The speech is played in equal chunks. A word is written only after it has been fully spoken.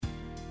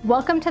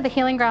Welcome to the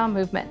Healing Ground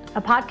Movement,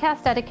 a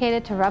podcast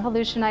dedicated to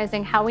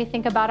revolutionizing how we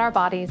think about our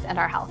bodies and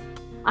our health.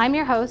 I'm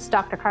your host,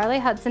 Dr. Carly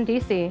Hudson,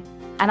 DC,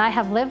 and I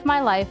have lived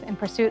my life in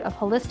pursuit of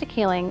holistic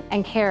healing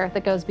and care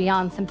that goes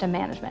beyond symptom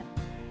management.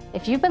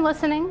 If you've been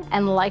listening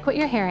and like what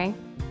you're hearing,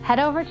 head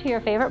over to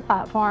your favorite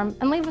platform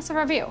and leave us a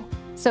review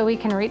so we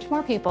can reach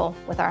more people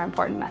with our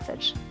important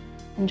message.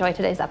 Enjoy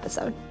today's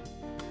episode.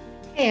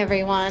 Hey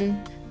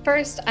everyone.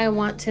 First, I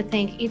want to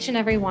thank each and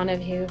every one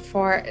of you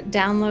for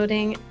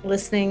downloading,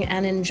 listening,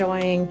 and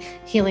enjoying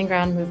Healing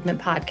Ground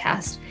Movement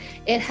podcast.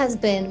 It has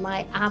been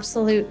my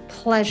absolute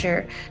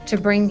pleasure to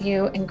bring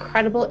you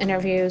incredible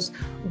interviews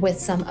with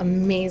some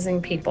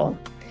amazing people.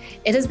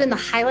 It has been the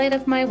highlight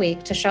of my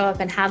week to show up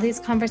and have these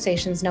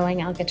conversations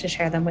knowing I'll get to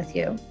share them with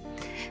you.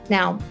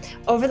 Now,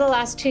 over the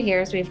last 2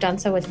 years, we've done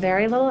so with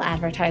very little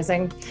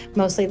advertising.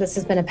 Mostly this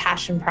has been a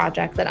passion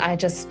project that I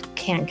just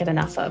can't get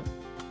enough of.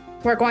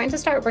 We're going to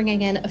start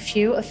bringing in a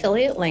few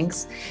affiliate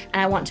links,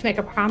 and I want to make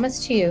a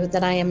promise to you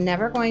that I am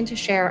never going to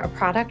share a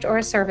product or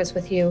a service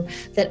with you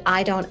that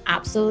I don't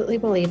absolutely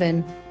believe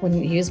in,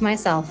 wouldn't use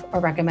myself,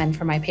 or recommend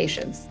for my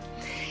patients.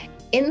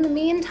 In the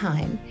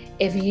meantime,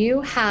 if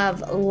you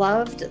have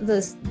loved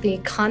the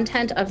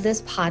content of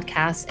this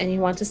podcast and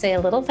you want to say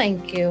a little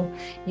thank you,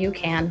 you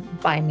can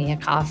buy me a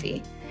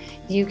coffee.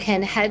 You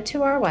can head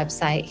to our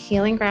website,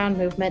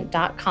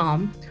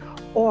 healinggroundmovement.com,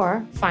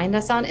 or find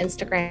us on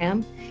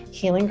Instagram,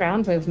 Healing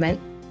Ground Movement,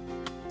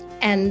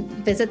 and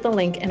visit the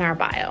link in our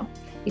bio.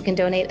 You can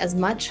donate as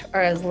much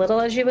or as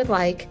little as you would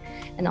like,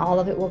 and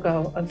all of it will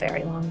go a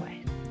very long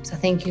way. So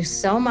thank you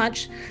so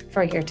much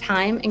for your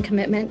time and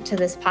commitment to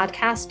this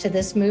podcast, to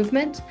this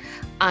movement.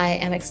 I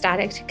am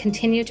ecstatic to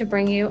continue to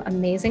bring you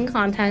amazing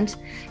content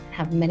and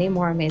have many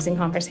more amazing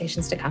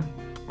conversations to come.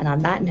 And on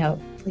that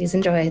note, please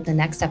enjoy the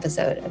next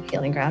episode of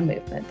Healing Ground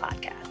Movement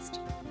podcast.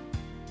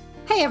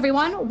 Hey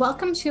everyone,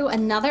 welcome to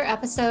another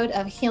episode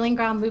of Healing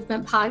Ground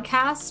Movement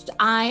podcast.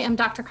 I am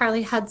Dr.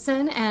 Carly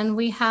Hudson, and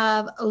we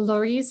have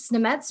Laurice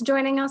Nemetz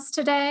joining us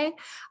today.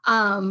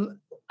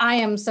 I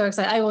am so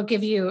excited. I will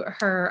give you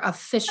her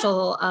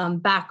official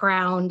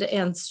background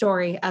and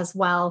story as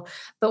well,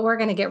 but we're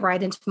going to get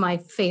right into my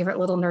favorite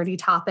little nerdy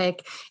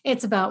topic.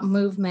 It's about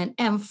movement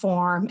and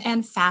form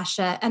and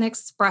fascia and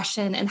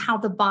expression and how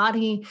the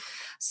body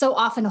so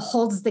often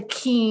holds the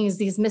keys,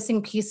 these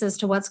missing pieces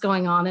to what's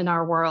going on in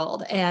our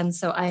world. And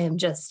so I am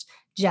just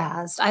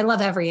jazzed. I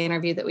love every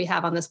interview that we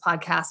have on this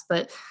podcast,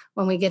 but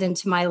when we get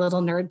into my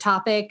little nerd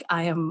topic,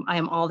 I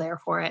am all there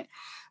for it.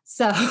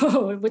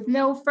 So with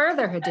no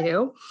further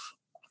ado,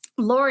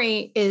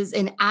 Lori is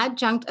an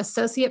adjunct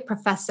associate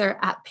professor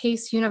at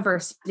Pace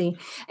University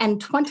and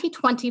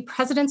 2020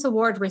 President's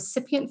Award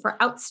recipient for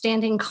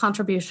outstanding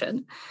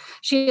contribution.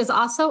 She is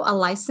also a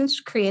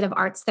licensed creative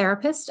arts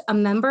therapist, a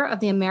member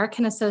of the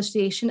American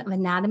Association of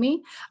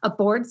Anatomy, a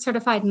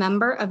board-certified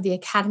member of the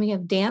Academy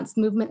of Dance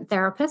Movement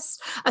Therapists,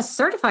 a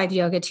certified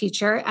yoga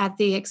teacher at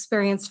the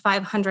Experienced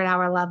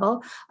 500-hour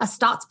level, a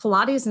Stotts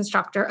Pilates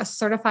instructor, a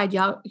certified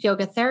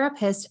yoga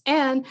therapist,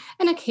 and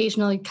an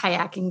occasionally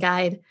kayaking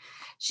guide.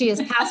 She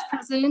is past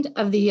president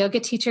of the Yoga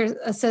Teachers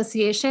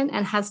Association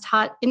and has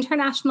taught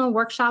international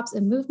workshops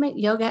in movement,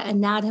 yoga,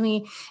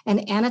 anatomy,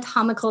 and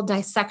anatomical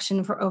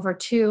dissection for over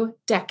 2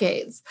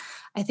 decades.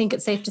 I think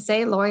it's safe to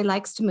say Lori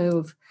likes to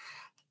move.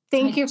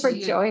 Thank you for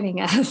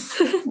joining us.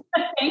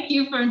 Thank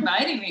you for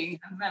inviting me.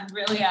 I'm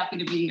really happy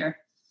to be here.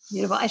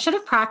 Beautiful. I should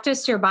have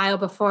practiced your bio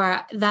before.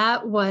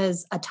 That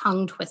was a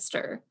tongue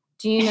twister.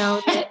 Do you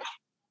know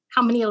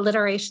how many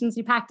alliterations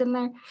you packed in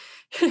there?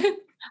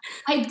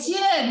 I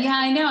did. Yeah,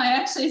 I know. I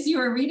actually, as you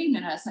were reading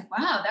it, I was like,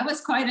 wow, that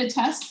was quite a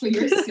test for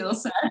your skill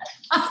set.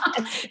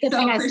 Good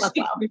thing I slept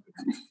well.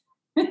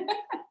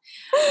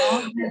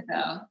 All good,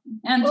 though.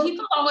 And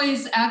people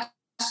always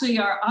actually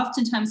are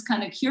oftentimes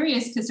kind of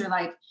curious because they're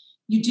like,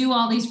 you do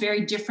all these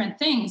very different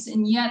things,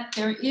 and yet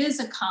there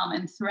is a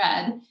common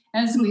thread,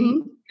 as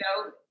we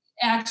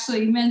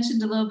actually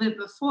mentioned a little bit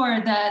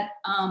before, that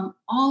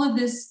all of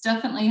this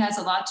definitely has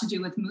a lot to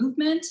do with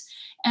movement,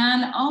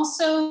 and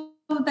also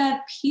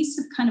that piece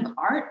of kind of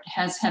art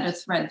has had a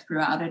thread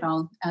throughout it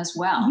all as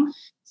well. Mm-hmm.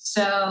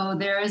 So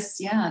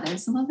there's a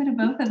little bit of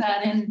both of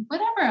that in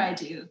whatever I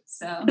do.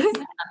 So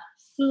yeah.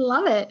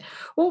 Love it.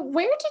 Well,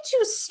 where did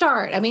you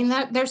start? I mean,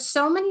 there's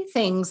so many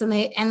things, and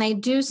they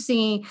do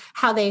see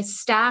how they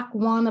stack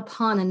one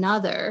upon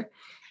another.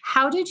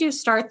 How did you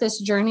start this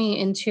journey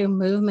into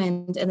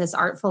movement and this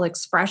artful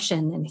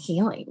expression and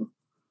healing?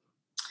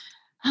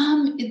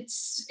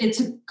 It's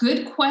a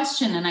good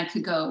question, and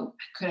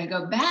could I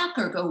go back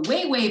or go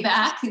way, way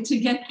back to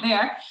get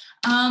there?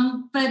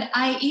 But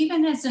I,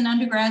 even as an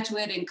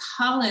undergraduate in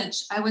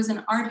college, I was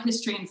an art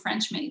history and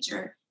French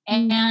major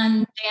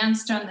and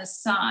danced on the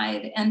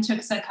side and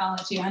took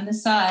psychology on the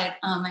side.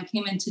 I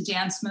came into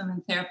dance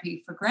movement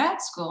therapy for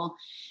grad school,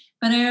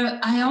 but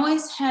I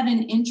always had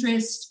an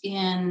interest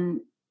in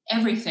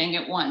everything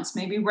at once,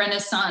 maybe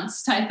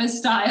Renaissance type of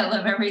style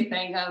of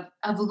everything,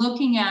 of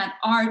looking at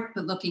art,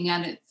 but looking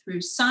at it through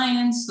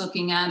science,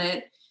 looking at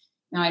it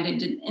I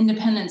did an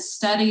independent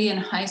study in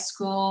high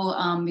school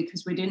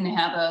because we didn't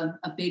have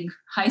a big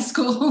high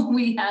school.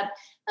 We had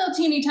a little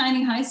teeny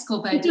tiny high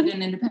school, but I did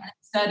an independent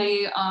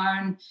study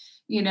on,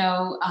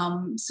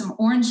 some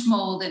orange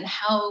mold and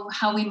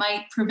how we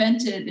might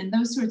prevent it and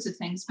those sorts of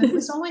things. But it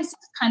was always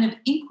kind of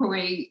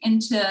inquiry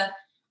into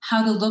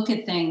how to look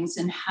at things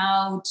and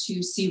how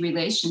to see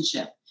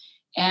relationship.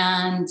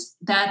 And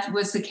that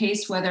was the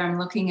case whether I'm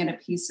looking at a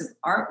piece of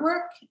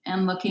artwork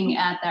and looking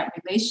at that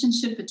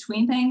relationship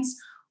between things,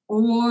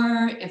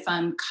 or if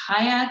I'm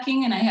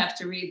kayaking and I have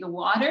to read the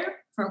water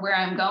for where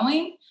I'm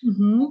going,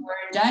 or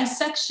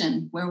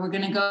dissection, where we're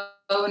going to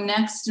go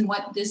next and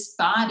what this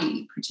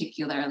body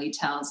particularly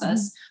tells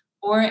us,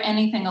 or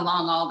anything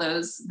along all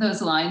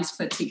those lines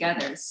put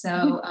together.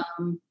 So,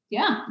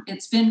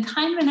 it's been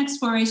kind of an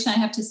exploration, I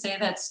have to say,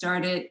 that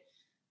started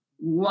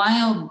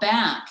while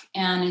back,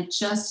 and it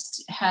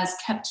just has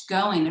kept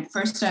going. At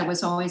first I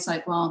was always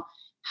like, well,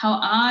 how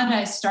odd,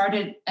 I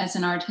started as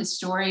an art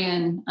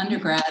historian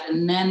undergrad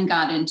and then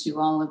got into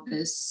all of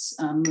this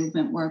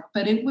movement work,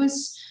 but it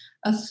was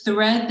a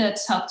thread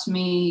that's helped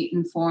me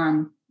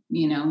inform,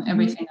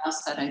 everything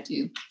else that I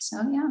do. So,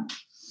 yeah.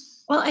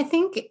 Well, I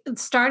think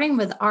starting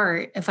with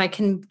art, if I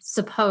can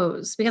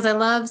suppose, because I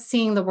love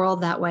seeing the world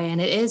that way, and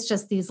it is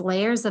just these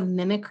layers of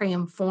mimicry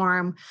and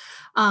form.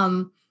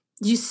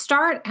 You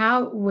start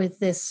out with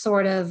this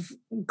sort of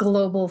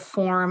global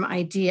form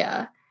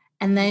idea,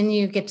 and then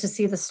you get to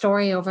see the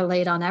story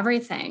overlaid on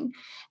everything.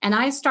 And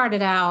I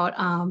started out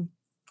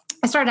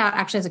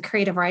actually as a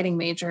creative writing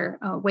major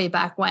way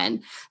back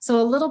when.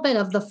 So a little bit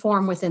of the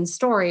form within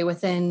story,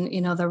 within,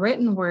 the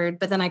written word,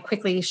 but then I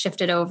quickly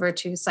shifted over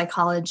to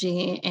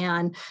psychology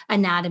and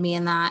anatomy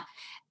and that.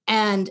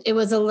 And it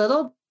was a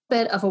little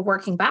bit of a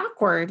working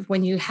backward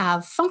when you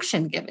have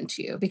function given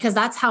to you, because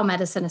that's how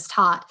medicine is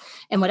taught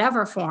in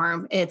whatever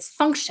form, it's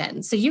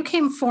function. So you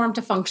came form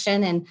to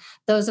function. And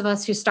those of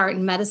us who start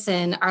in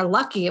medicine are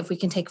lucky if we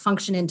can take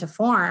function into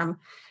form,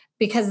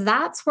 because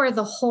that's where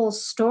the whole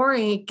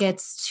story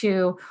gets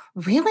to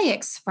really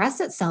express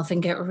itself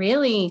and get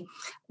really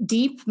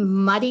deep,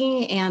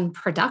 muddy, and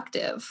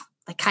productive,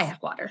 like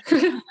kayak water.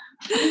 I'm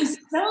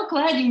so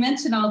glad you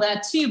mentioned all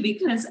that too,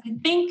 because I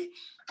think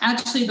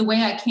actually the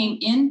way I came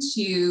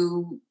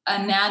into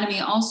anatomy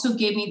also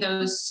gave me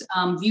those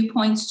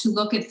viewpoints to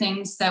look at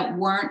things that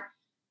weren't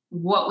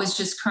what was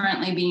just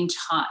currently being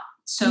taught.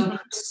 So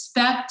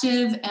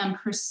perspective and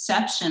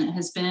perception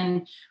has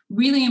been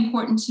really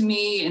important to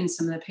me in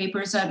some of the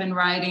papers I've been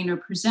writing or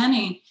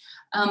presenting,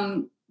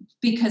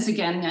 because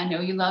again, I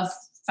know you love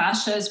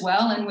fascia as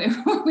well, and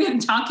we've been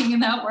talking in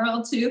that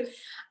world too.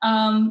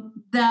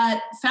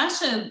 That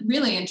fascia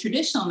really in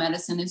traditional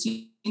medicine is,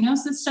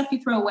 it's the stuff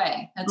you throw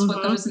away. That's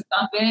what goes in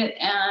the bucket,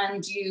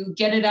 and you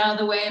get it out of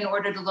the way in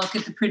order to look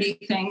at the pretty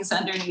things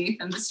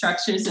underneath and the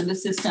structures and the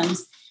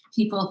systems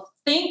people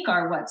think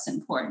are what's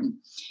important.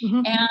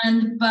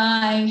 And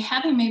by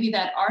having maybe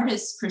that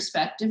artist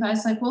perspective, I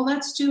was like, well,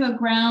 let's do a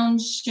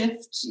ground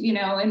shift,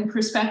 in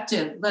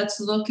perspective. Let's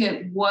look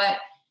at what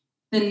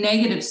the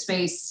negative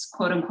space,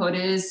 quote unquote,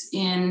 is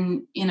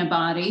in a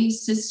body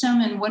system,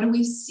 and what do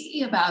we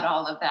see about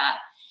all of that?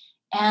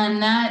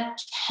 And that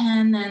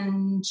can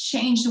then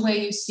change the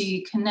way you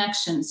see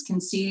connections,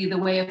 can see the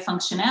way of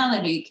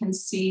functionality, can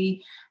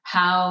see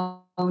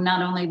how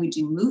not only we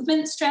do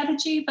movement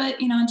strategy,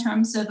 but, in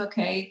terms of,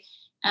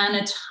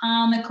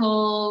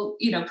 anatomical,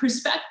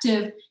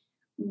 perspective,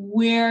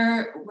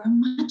 we're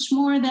much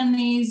more than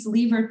these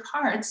levered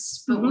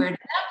parts, but where did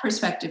that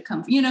perspective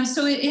come from?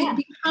 So it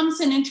becomes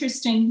an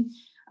interesting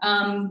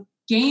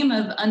game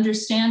of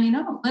understanding,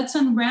 let's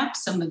unwrap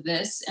some of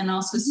this and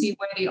also see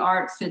where the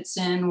art fits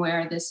in,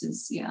 where this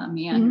is,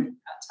 meandered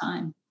about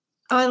time.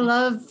 Oh, I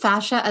love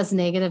fascia as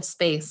negative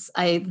space.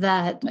 I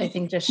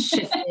think just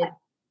shifted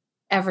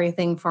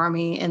everything for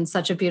me in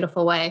such a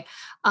beautiful way.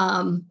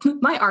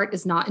 My art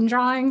is not in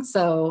drawing,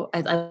 so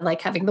I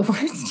like having the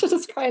words to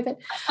describe it.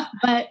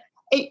 But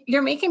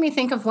you're making me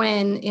think of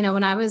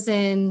when I was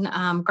in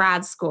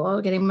grad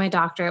school getting my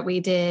doctorate, we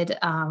did,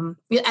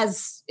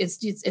 as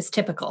it's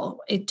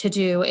typical, to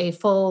do a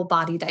full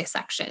body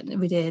dissection.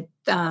 We did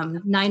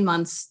 9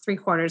 months,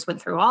 3/4, went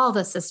through all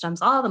the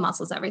systems, all the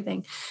muscles,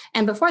 everything.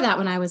 And before that,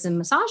 when I was in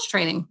massage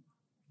training,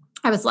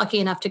 I was lucky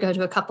enough to go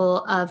to a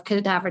couple of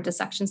cadaver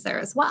dissections there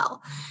as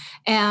well.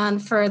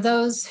 And for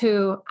those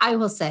who I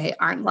will say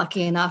aren't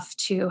lucky enough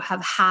to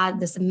have had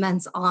this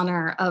immense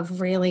honor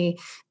of really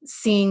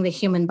seeing the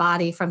human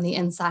body from the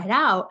inside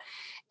out,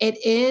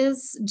 it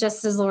is,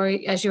 just as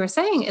Laurie, as you were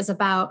saying, is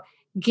about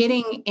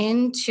getting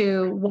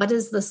into what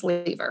is this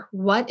lever?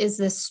 What is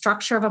this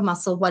structure of a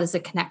muscle? What does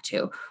it connect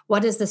to?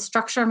 What is the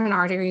structure of an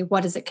artery?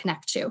 What does it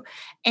connect to?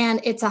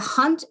 And it's a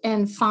hunt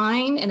and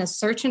find and a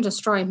search and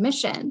destroy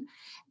mission.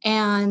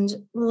 And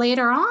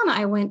later on,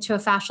 I went to a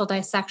fascial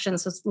dissection.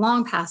 So it's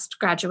long past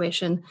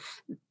graduation.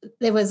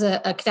 There was a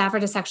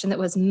cadaver dissection that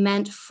was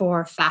meant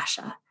for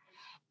fascia.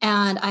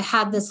 And I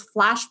had this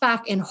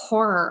flashback in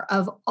horror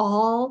of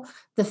all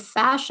the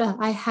fascia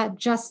I had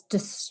just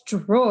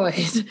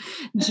destroyed,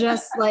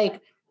 just like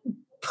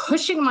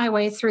pushing my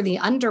way through the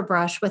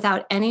underbrush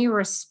without any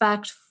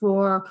respect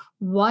for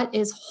what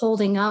is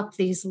holding up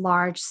these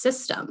large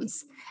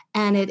systems.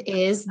 And it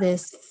is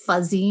this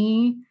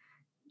fuzzy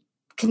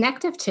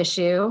connective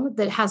tissue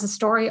that has a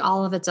story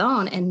all of its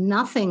own and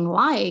nothing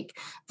like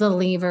the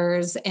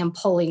levers and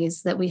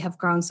pulleys that we have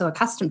grown so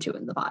accustomed to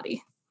in the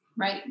body.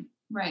 Right,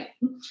 right.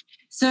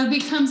 So it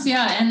becomes,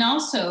 and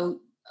also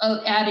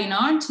adding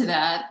on to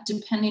that,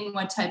 depending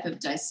what type of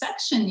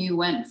dissection you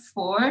went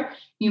for,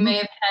 you may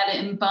have had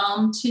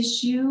embalmed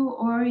tissue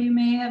or you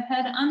may have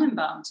had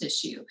unembalmed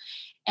tissue.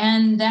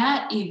 And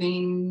that,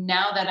 even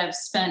now that I've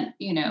spent,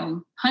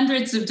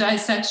 hundreds of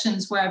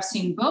dissections where I've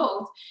seen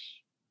both,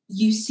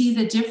 you see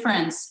the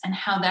difference and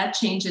how that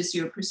changes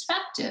your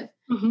perspective.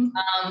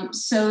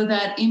 So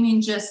that,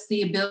 just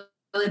the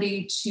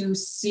ability to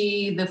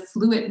see the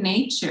fluid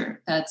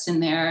nature that's in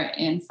there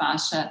in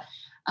fascia.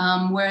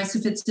 Whereas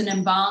if it's an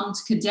embalmed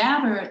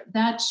cadaver,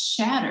 that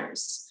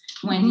shatters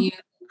when you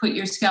put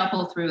your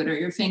scalpel through it or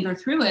your finger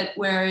through it.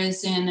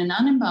 Whereas in an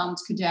unembalmed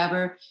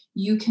cadaver,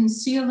 you can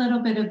see a little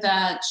bit of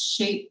that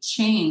shape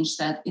change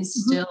that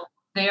is still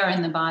there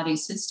in the body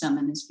system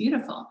and is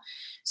beautiful.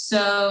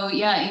 So,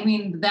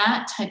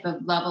 that type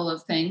of level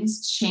of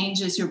things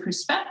changes your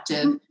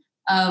perspective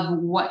of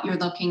what you're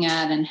looking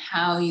at and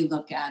how you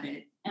look at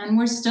it. And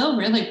we're still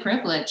really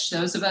privileged,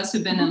 those of us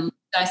who've been in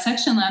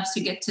dissection labs,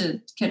 to get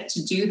to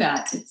do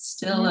that. It's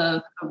still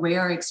a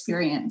rare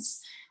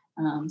experience.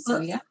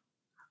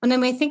 When I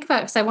may think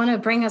about, because I want to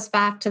bring us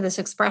back to this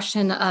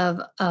expression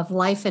of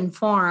life and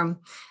form,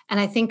 and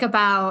I think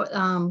about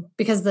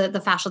because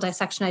the fascial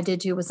dissection I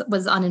did do was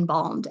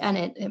unembalmed,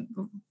 and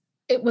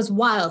it was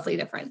wildly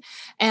different,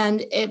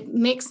 and it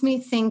makes me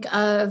think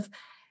of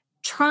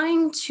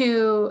trying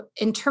to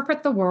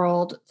interpret the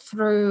world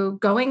through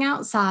going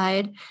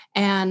outside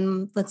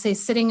and, let's say,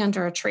 sitting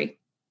under a tree.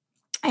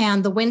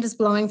 And the wind is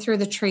blowing through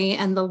the tree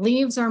and the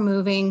leaves are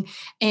moving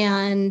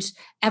and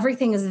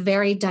everything is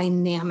very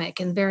dynamic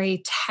and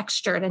very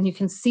textured. And you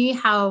can see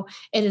how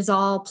it is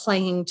all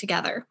playing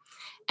together.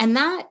 And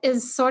that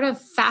is sort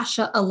of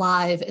fascia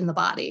alive in the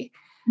body.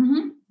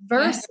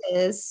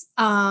 Versus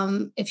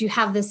if you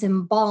have this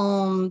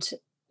embalmed,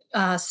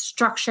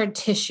 structured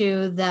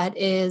tissue that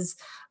is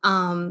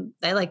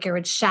like it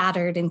would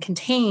shattered and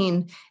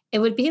contained, it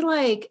would be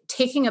like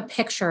taking a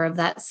picture of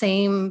that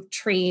same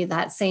tree,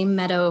 that same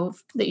meadow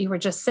that you were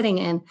just sitting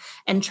in,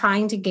 and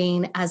trying to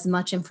gain as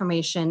much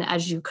information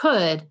as you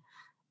could,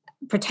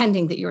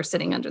 pretending that you were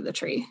sitting under the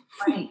tree.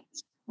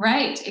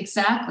 Right,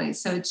 exactly.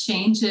 So it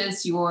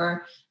changes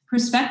your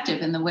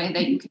perspective in the way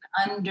that you can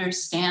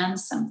understand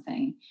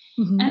something.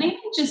 And even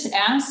just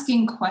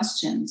asking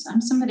questions. I'm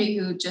somebody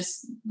who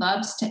just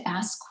loves to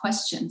ask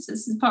questions.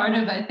 This is part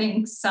of, I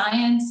think,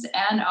 science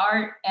and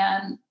art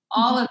and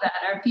all of that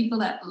are people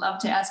that love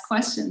to ask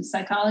questions,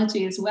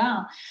 psychology as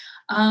well.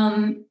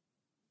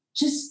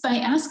 Just by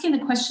asking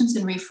the questions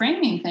and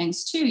reframing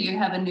things too, you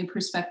have a new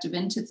perspective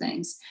into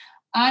things.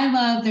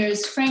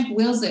 There's Frank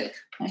Wilczek.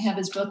 I have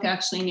his book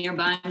actually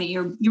nearby me.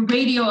 Your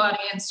radio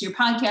audience, your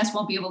podcast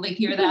won't be able to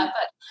hear that,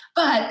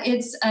 but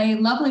it's a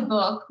lovely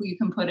book you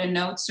can put in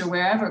notes or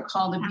wherever,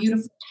 called A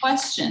Beautiful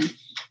Question.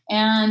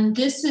 And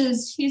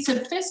he's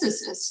a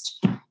physicist.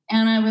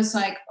 And I was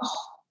like,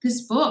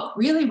 this book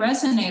really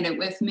resonated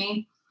with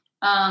me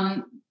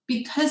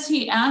because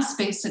he asked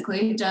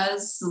basically,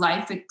 does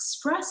life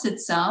express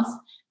itself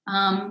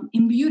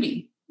in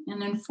beauty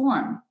and in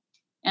form?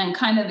 And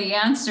kind of the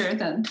answer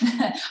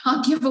that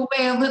I'll give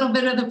away a little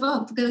bit of the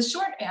book. The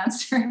short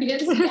answer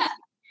is yes.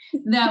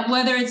 That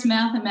whether it's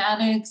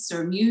mathematics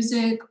or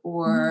music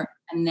or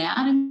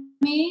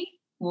anatomy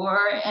or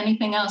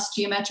anything else,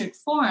 geometric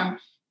form,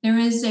 there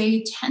is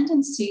a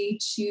tendency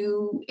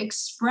to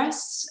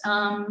express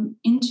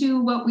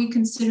into what we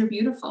consider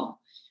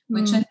beautiful,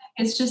 which I think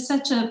is just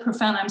such a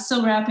profound, I'm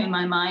still wrapping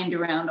my mind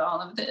around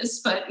all of this,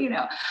 but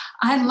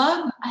I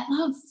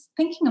love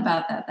thinking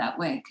about that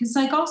way. Because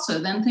also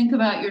then think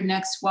about your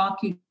next walk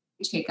you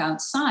take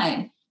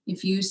outside.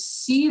 If you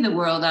see the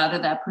world out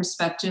of that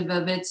perspective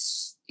of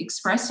it's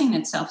expressing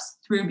itself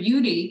through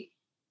beauty,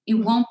 it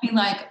won't be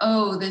like,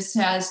 this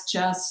has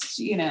just,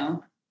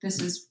 this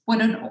is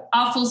what an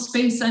awful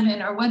space I'm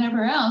in or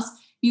whatever else.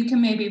 You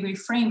can maybe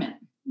reframe it.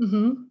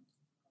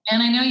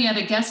 And I know you had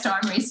a guest on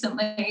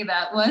recently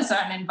that was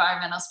on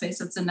environmental space.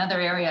 It's another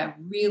area I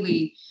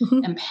really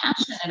am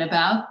passionate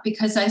about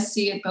because I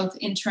see it both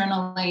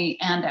internally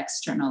and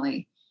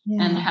externally,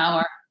 and how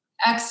our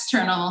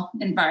external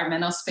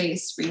environmental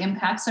space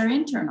re-impacts our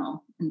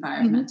internal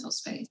environmental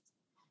space.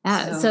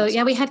 So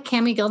we had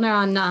Cammie Gildner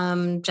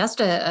on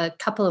just a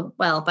couple of,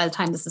 by the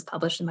time this is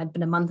published, it might have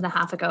been a month and a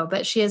half ago,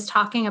 but she is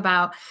talking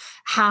about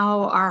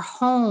how our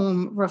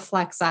home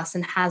reflects us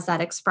and has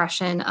that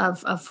expression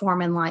of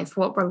form in life,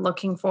 what we're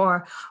looking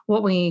for,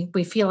 what we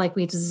feel like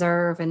we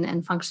deserve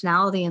and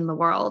functionality in the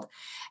world.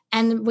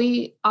 And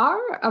we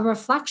are a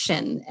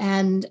reflection.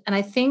 And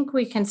I think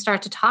we can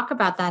start to talk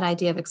about that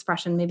idea of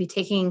expression, maybe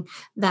taking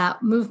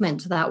that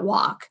movement, that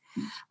walk.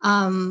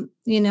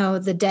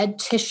 The dead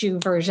tissue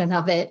version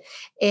of it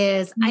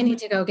is I need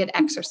to go get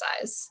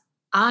exercise.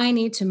 I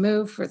need to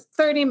move for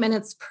 30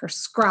 minutes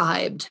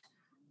prescribed.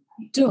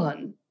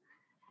 Done.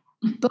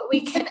 But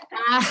we can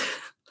add,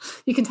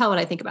 you can tell what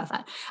I think about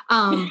that.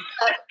 I'm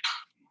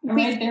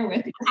right there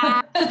with you.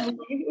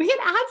 We can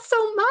add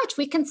so much.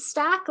 We can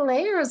stack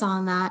layers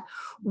on that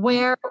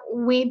where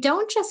we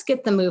don't just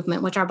get the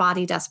movement, which our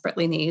body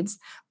desperately needs,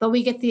 but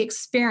we get the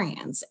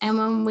experience. And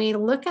when we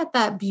look at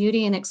that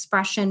beauty and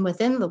expression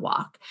within the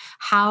walk,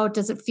 how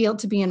does it feel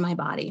to be in my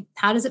body?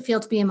 How does it feel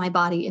to be in my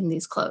body in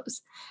these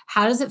clothes?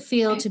 How does it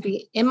feel to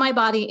be in my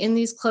body in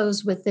these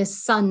clothes with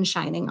this sun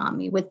shining on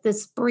me, with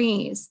this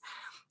breeze?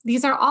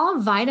 These are all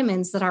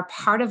vitamins that are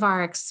part of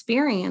our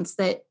experience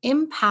that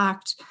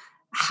impact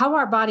how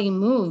our body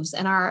moves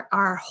and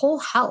our whole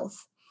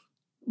health.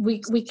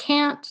 We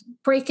can't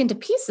break into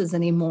pieces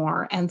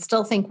anymore and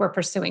still think we're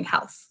pursuing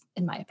health,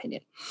 in my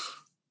opinion.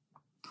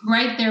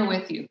 Right there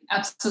with you.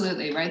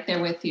 Absolutely. Right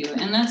there with you.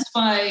 And that's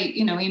why,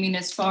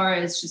 as far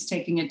as just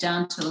taking it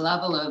down to the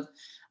level of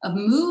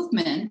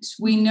movement,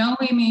 we know,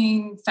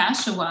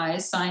 fascia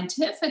wise,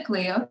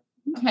 scientifically,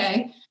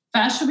 okay,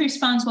 fascia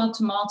responds well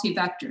to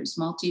multi-vectors,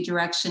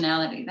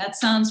 multi-directionality. That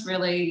sounds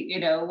really,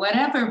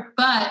 whatever,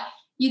 but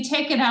you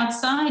take it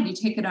outside, you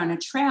take it on a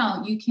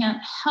trail, you can't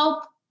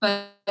help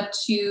but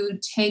to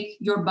take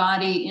your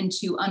body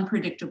into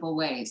unpredictable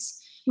ways.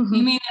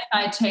 Mm-hmm.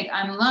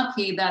 I'm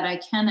lucky that I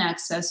can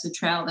access a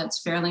trail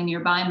that's fairly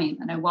nearby me,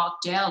 and I walk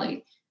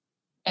daily,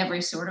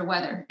 every sort of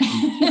weather,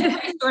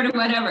 every sort of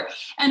whatever.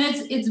 And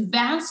it's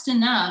vast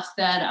enough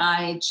that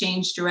I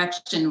change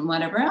direction and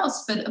whatever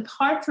else. But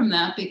apart from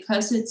that,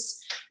 because it's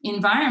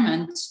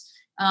environment,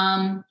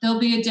 there'll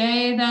be a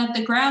day that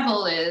the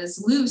gravel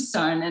is loose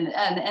on an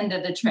end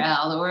of the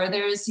trail, or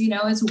there's,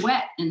 it's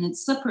wet and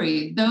it's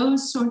slippery.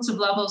 Those sorts of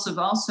levels of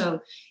also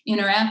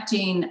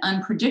interacting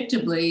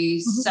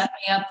unpredictably set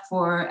me up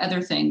for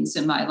other things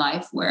in my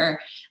life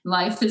where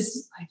life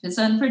is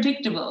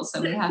unpredictable.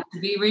 So we have to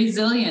be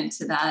resilient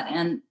to that.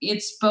 And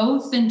it's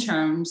both in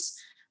terms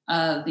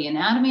of the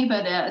anatomy,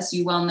 but as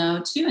you well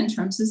know too, in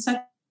terms of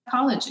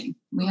psychology,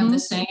 we have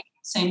the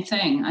same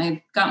thing.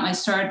 I got my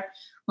start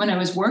when I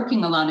was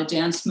working a lot of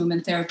dance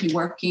movement therapy,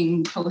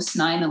 working post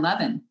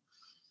 9/11.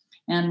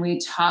 And we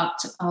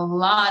talked a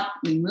lot,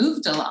 we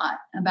moved a lot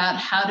about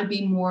how to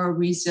be more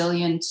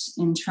resilient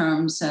in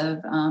terms of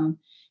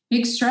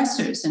big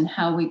stressors and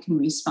how we can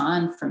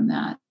respond from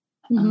that.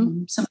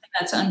 Something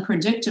that's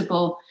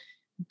unpredictable,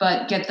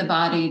 but get the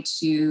body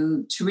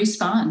to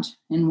respond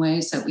in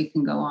ways that we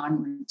can go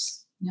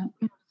onwards. Yeah.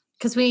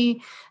 Because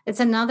it's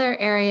another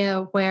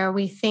area where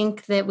we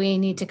think that we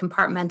need to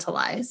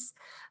compartmentalize.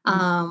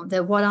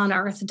 That what on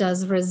earth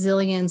does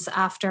resilience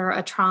after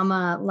a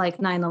trauma like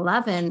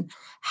 9/11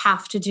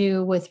 have to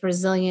do with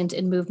resilient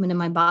in movement in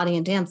my body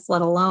and dance,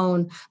 let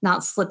alone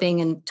not slipping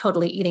and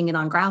totally eating it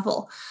on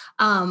gravel.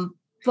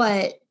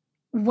 But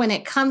when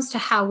it comes to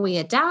how we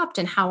adapt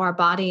and how our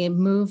body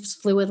moves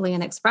fluidly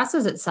and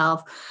expresses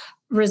itself,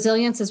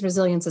 resilience is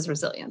resilience is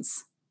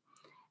resilience.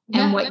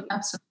 And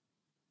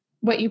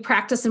what you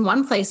practice in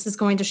one place is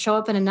going to show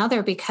up in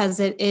another, because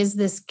it is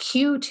this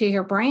cue to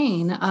your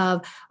brain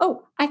of,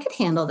 oh, I could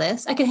handle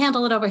this. I can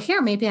handle it over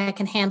here. Maybe I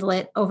can handle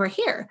it over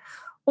here.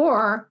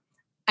 Or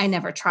I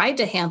never tried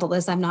to handle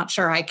this. I'm not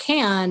sure I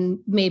can.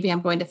 Maybe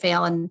I'm going to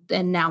fail. And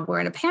now we're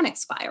in a panic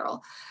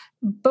spiral.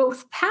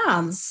 Both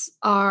paths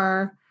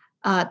are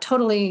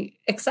totally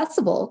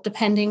accessible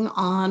depending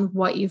on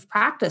what you've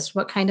practiced,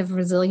 what kind of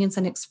resilience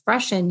and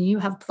expression you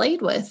have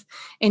played with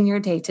in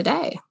your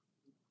day-to-day.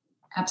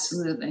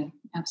 Absolutely.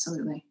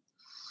 Absolutely.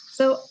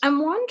 So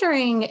I'm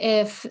wondering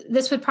if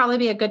this would probably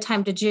be a good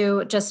time to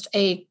do just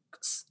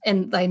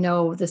and I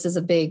know this is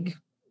a big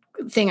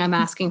thing I'm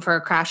asking for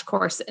a crash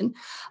course in,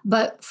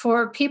 but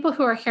for people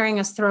who are hearing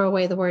us throw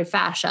away the word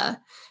fascia,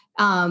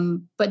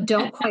 but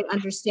don't quite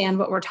understand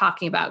what we're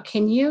talking about,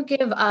 can you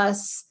give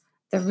us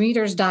the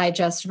Reader's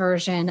Digest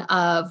version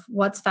of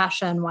what's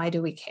fascia and why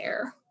do we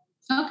care?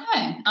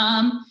 Okay.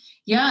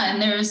 Yeah,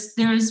 and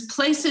there's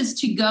places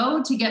to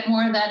go to get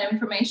more of that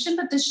information,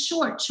 but the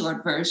short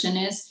version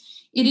is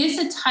it is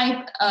a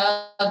type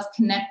of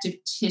connective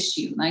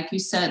tissue, like you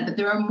said, but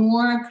there are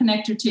more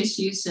connective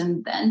tissues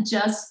than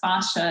just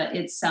fascia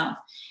itself.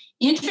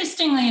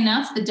 Interestingly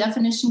enough, the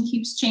definition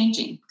keeps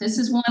changing. This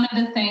is one of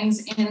the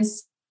things in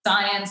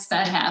science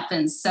that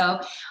happens. So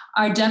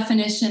our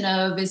definition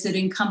of, is it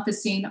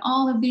encompassing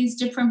all of these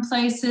different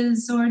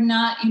places or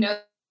not?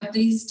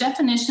 These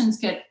definitions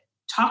get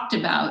talked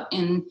about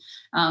in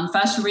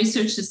Fascia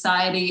Research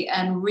Society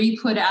and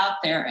re-put out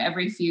there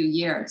every few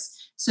years.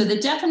 So the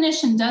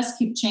definition does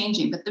keep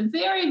changing, but the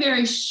very,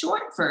 very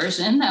short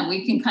version that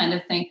we can kind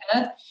of think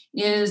of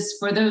is,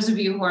 for those of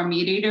you who are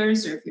meat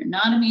eaters, or if you're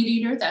not a meat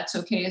eater, that's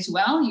okay as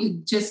well.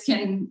 You just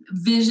can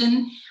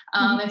vision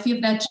if you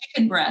have that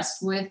chicken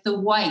breast with the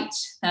white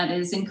that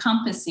is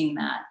encompassing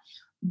that.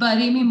 But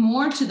even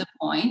more to the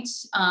point,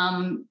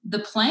 the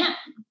plant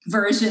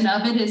version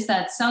of it is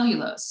that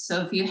cellulose.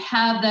 So if you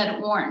have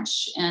that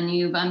orange and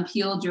you've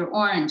unpeeled your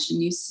orange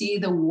and you see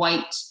the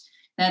white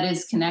that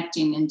is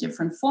connecting in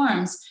different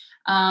forms,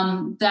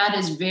 that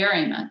is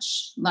very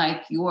much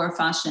like your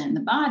fascia in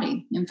the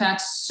body. In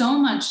fact, so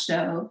much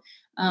so,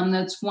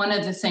 that's one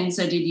of the things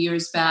I did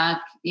years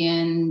back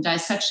in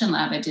dissection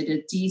lab. I did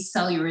a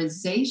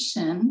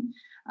decellularization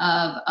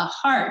of a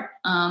heart,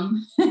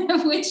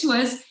 which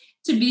was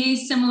to be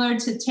similar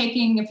to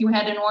taking, if you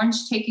had an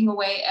orange, taking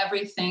away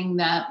everything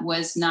that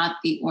was not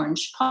the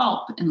orange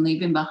pulp and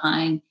leaving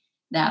behind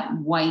that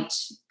white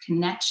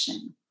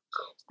connection.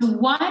 So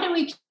why do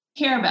we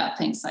care about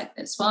things like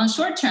this? Well, in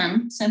short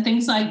term, some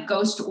things like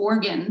ghost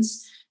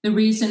organs, the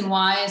reason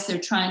why is they're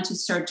trying to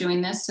start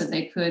doing this so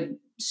they could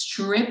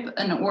strip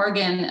an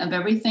organ of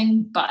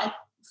everything but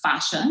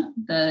fascia,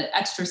 the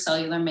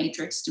extracellular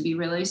matrix to be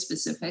really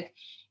specific,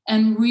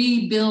 and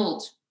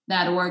rebuild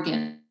that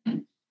organ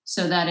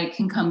so that it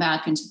can come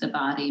back into the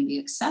body and be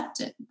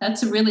accepted.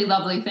 That's a really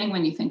lovely thing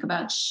when you think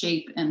about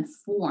shape and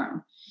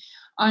form.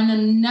 On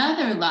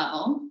another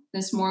level,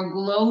 this more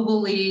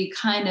globally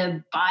kind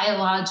of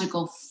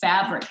biological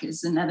fabric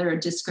is another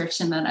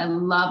description that I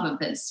love of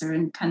this, or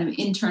in kind of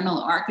internal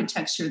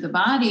architecture of the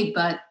body,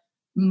 but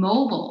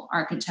mobile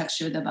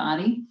architecture of the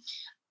body.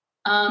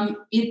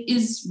 It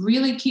is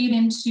really keyed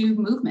into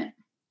movement.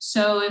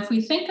 So if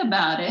we think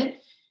about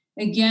it,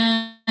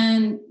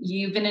 again,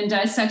 you've been in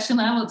dissection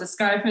lab. I'll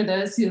describe for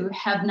those who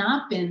have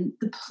not been,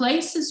 the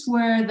places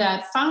where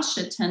that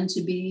fascia tend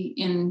to be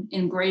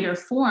in greater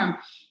form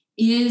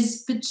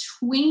is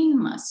between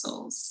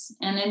muscles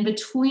and in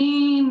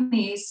between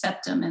the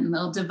septum and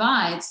little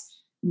divides.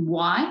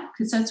 Why?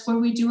 Because that's where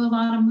we do a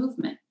lot of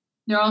movement.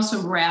 They're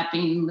also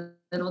wrapping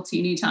little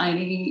teeny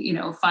tiny,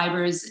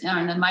 fibers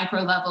on a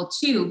micro level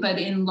too, but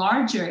in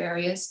larger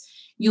areas,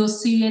 you'll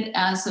see it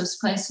as those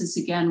places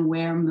again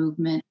where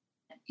movement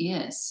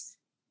is.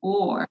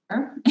 Or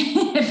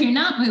if you're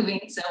not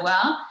moving so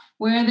well,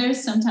 where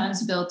there's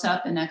sometimes built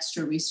up an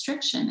extra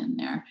restriction in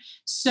there.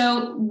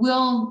 So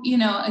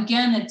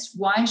again, it's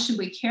why should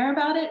we care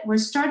about it? We're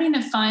starting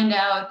to find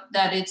out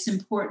that it's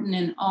important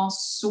in all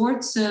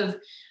sorts of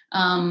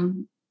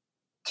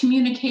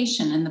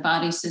communication in the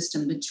body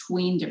system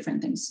between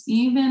different things,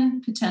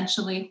 even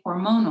potentially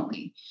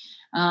hormonally,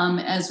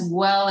 as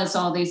well as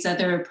all these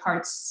other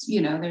parts.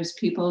 There's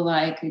people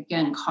like,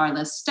 again,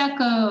 Carla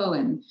Stecco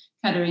and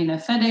Katerina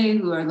Fede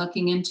who are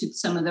looking into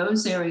some of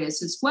those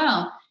areas as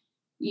well.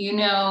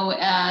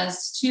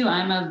 As too,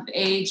 I'm of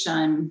age,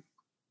 I'm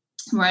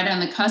right on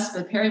the cusp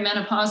of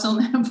perimenopausal,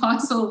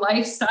 menopausal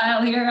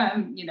lifestyle here.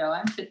 I'm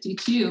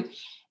 52.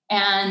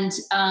 And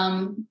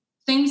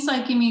things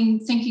like,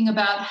 thinking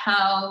about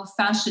how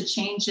fascia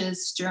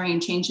changes during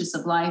changes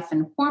of life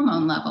and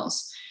hormone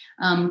levels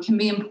can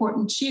be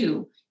important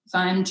too. If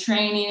I'm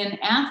training an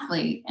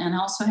athlete and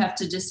also have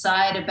to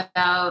decide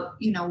about,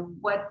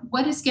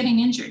 what is getting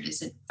injured?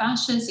 Is it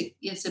fascia?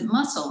 Is it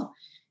muscle?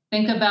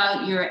 Think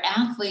about your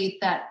athlete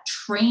that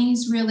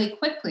trains really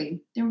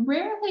quickly. They're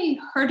rarely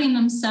hurting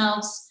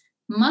themselves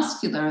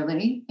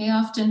muscularly. They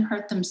often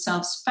hurt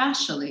themselves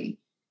fascially.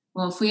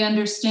 Well, if we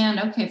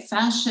understand, okay,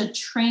 fascia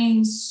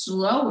trains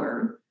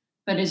slower,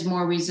 but is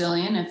more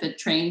resilient if it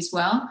trains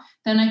well,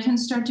 then I can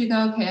start to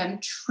go, okay, I'm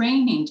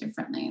training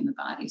differently in the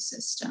body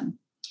system.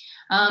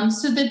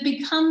 So that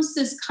becomes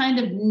this kind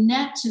of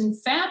net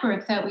and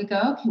fabric that we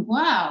go, okay,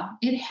 wow,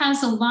 it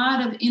has a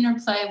lot of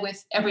interplay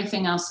with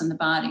everything else in the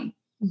body.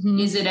 Mm-hmm.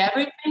 Is it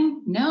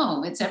everything?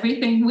 No, it's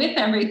everything with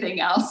everything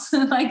else,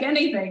 like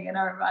anything in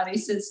our body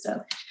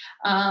system.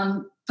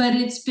 But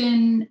it's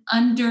been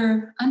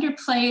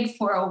underplayed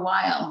for a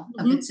while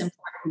of its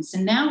importance.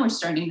 And now we're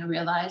starting to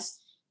realize,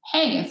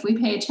 hey, if we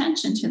pay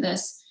attention to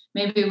this,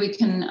 maybe we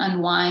can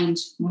unwind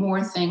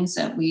more things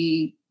that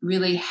we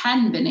really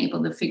hadn't been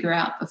able to figure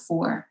out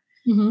before.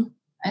 Mm-hmm.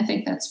 I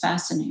think that's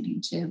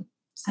fascinating too.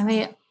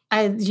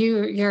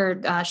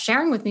 You're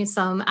sharing with me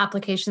some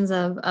applications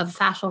of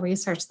fascial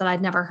research that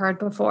I'd never heard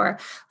before,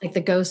 like the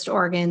ghost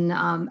organ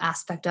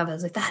aspect of it. I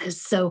was like, that is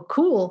so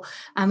cool.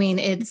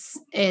 It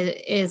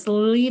is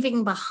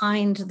leaving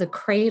behind the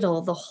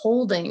cradle, the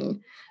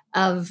holding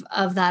of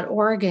that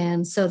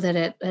organ, so that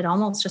it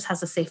almost just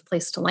has a safe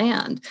place to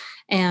land.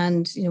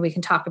 And we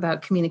can talk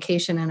about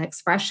communication and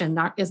expression.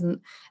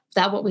 Isn't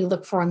that what we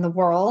look for in the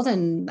world?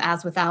 And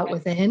as without,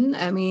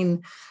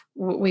 within.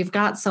 We've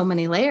got so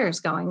many layers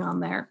going on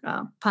there.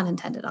 Pun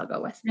intended, I'll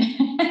go with.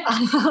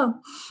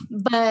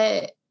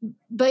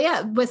 But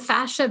yeah, with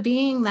fascia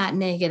being that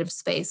negative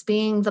space,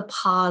 being the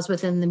pause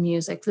within the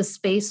music, the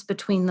space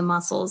between the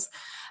muscles,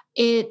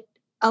 it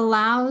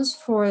allows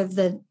for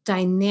the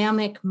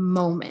dynamic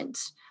moment.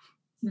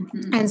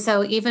 Mm-hmm. And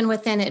so even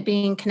within it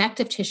being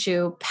connective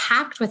tissue,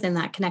 packed within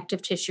that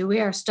connective tissue,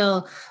 we are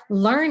still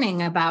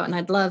learning about, and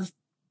I'd love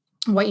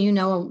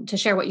to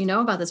share what you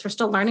know about this. We're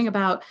still learning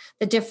about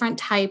the different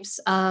types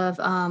of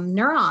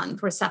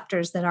neuron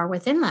receptors that are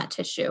within that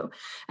tissue.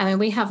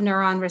 We have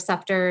neuron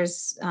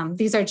receptors.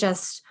 These are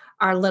just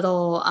our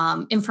little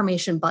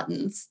information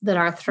buttons that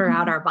are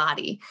throughout our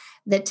body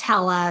that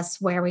tell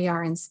us where we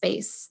are in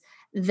space.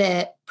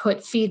 that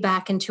put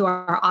feedback into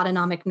our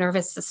autonomic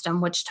nervous system,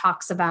 which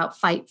talks about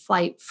fight,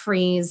 flight,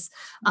 freeze,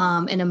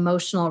 and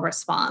emotional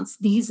response.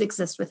 These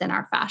exist within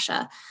our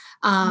fascia.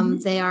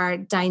 They are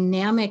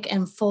dynamic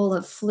and full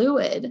of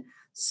fluid.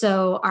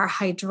 So our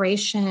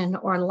hydration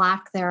or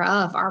lack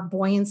thereof, our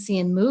buoyancy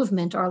and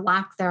movement or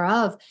lack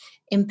thereof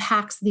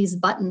impacts these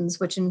buttons,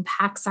 which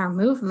impacts our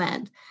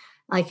movement.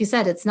 Like you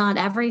said, it's not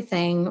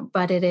everything,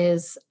 but it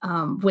is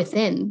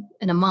within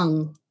and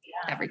among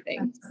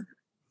everything.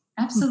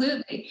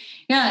 Absolutely.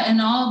 Yeah.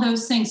 And all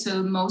those things.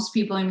 So most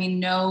people,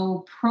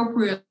 know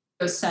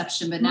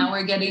proprioception, but now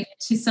we're getting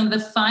to some of the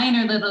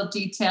finer little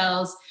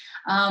details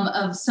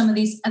of some of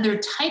these other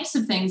types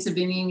of things of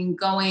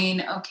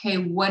going, okay,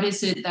 what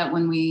is it that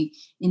when we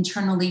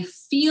internally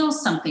feel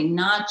something,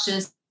 not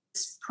just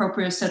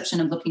proprioception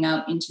of looking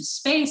out into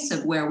space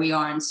of where we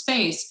are in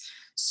space.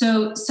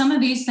 So some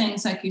of these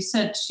things, like you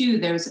said, too,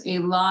 there's a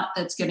lot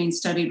that's getting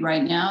studied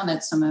right now.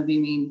 That's some of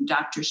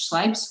Dr.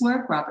 Schleip's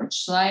work. Robert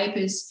Schleip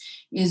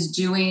is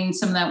doing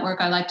some of that work.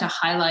 I like to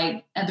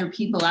highlight other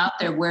people out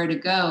there where to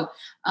go.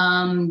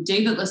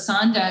 David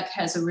Lasandek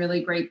has a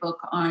really great book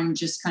on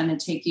just kind of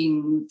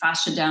taking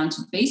fascia down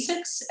to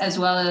basics, as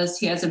well as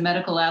he has a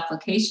medical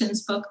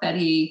applications book that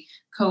he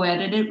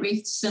co-edited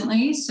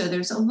recently. So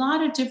there's a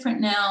lot of different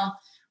now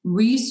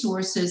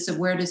resources of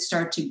where to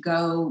start to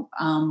go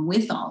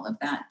with all of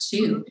that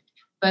too.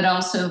 But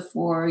also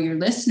for your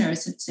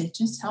listeners, it's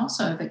just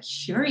also have a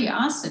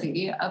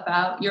curiosity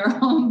about your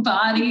own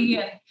body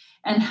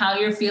and how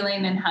you're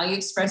feeling and how you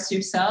express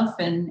yourself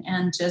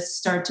and just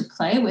start to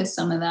play with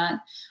some of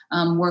that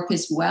work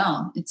as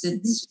well. It's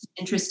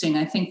interesting.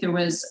 I think there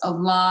was a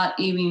lot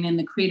even in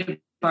the creative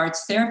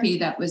arts therapy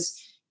that was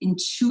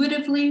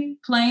intuitively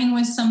playing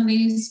with some of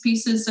these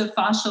pieces of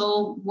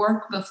fascial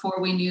work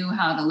before we knew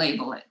how to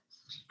label it.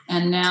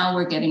 And now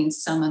we're getting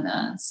some of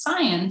the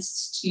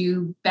science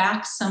to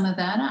back some of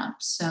that up.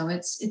 So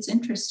it's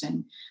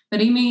interesting.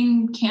 But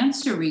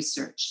cancer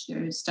research.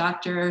 There's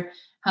Dr.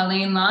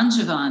 Helene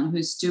Langevin,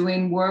 who's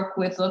doing work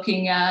with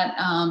looking at,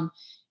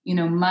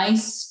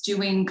 mice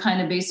doing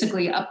kind of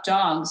basically up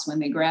dogs when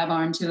they grab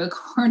onto a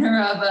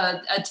corner of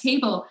a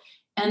table.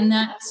 And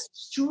that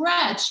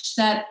stretch,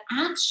 that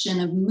action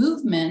of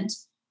movement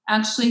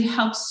actually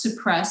helps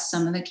suppress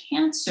some of the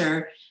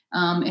cancer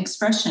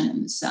expression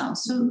in the cell.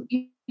 So,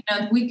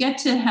 we get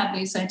to have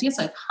these ideas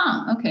like,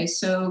 okay,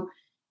 so,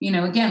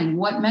 again,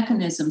 what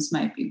mechanisms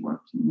might be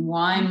working?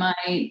 Why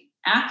might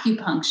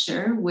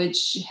acupuncture,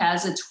 which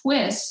has a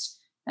twist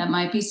that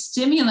might be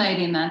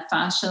stimulating that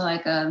fascia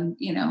like a,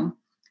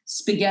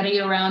 spaghetti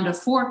around a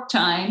fork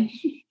time,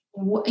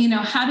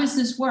 how does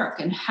this work?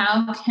 And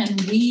how can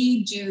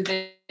we do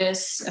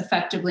this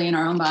effectively in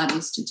our own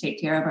bodies to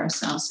take care of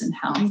ourselves in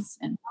health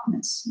and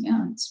wellness?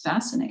 Yeah, it's a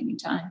fascinating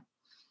time.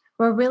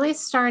 We're really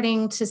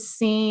starting to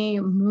see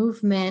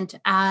movement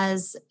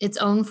as its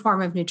own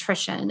form of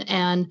nutrition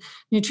and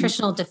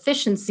nutritional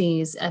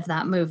deficiencies of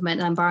that movement.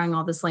 And I'm borrowing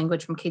all this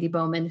language from Katie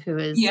Bowman, who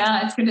is...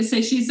 Yeah, I was going to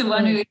say she's the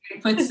one who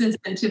puts this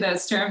into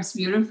those terms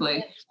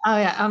beautifully. Oh,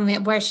 yeah.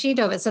 Where she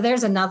dove it. So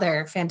there's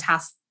another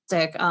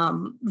fantastic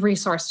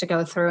resource to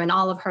go through. And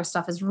all of her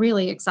stuff is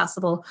really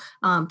accessible,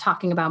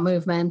 talking about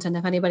movement. And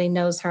if anybody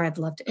knows her, I'd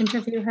love to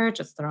interview her,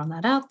 just throwing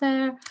that out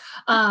there.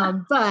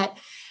 But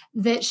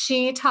that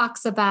she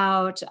talks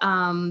about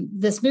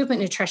this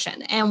movement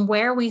nutrition and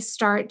where we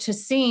start to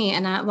see,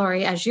 and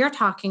Laurie, as you're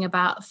talking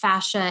about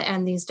fascia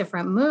and these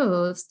different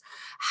moves,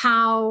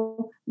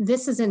 how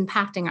this is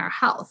impacting our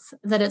health,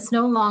 that it's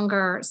no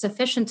longer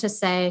sufficient to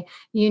say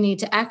you need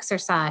to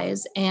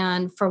exercise.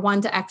 And for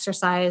one to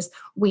exercise,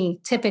 we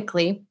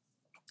typically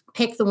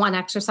pick the one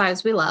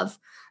exercise we love.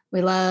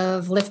 We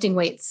love lifting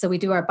weights. So we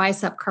do our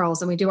bicep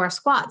curls and we do our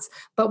squats,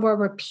 but we're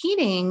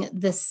repeating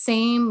the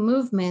same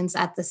movements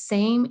at the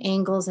same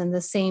angles and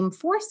the same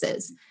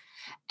forces.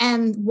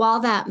 And while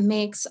that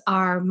makes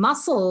our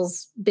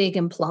muscles big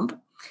and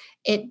plump,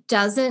 it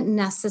doesn't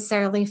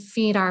necessarily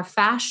feed our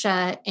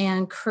fascia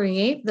and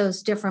create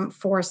those different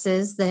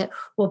forces that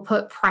will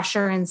put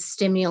pressure and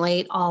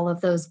stimulate all of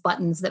those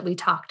buttons that we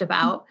talked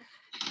about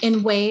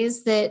in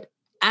ways that,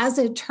 as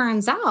it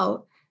turns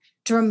out,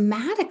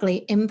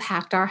 dramatically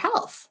impact our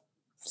health,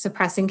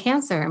 suppressing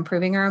cancer,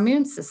 improving our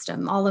immune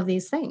system, all of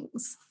these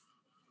things.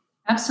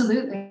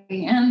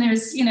 Absolutely. And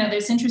there's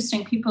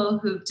interesting people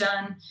who've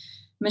done,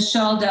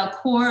 Michelle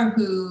Delcourt,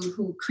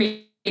 who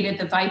created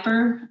the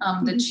Viper,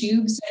 the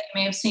tubes that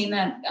you may have seen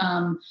that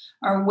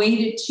are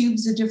weighted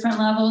tubes at different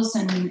levels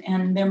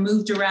and they're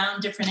moved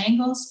around different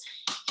angles.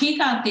 He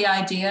got the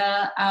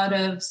idea out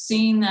of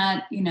seeing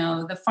that,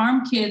 the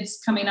farm kids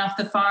coming off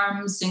the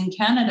farms in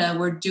Canada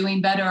were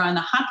doing better on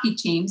the hockey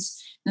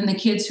teams than the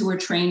kids who were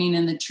training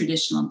in the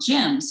traditional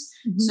gyms.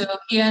 Mm-hmm. So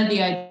he had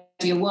the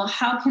idea, well,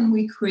 how can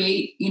we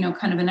create,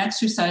 kind of an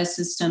exercise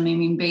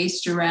system,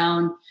 based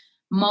around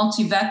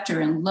multi-vector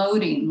and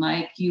loading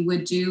like you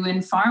would do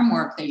in farm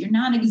work, that you're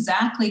not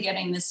exactly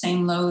getting the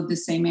same load, the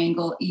same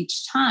angle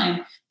each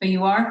time, but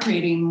you are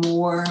creating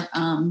more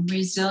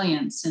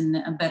resilience and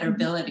a better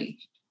ability.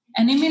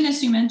 And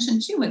as you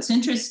mentioned too, what's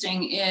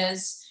interesting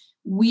is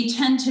we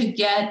tend to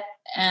get,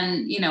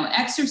 and,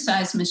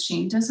 exercise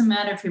machine, doesn't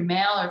matter if you're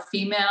male or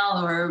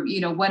female or,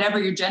 whatever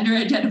your gender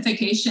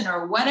identification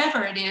or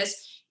whatever it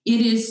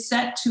is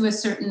set to a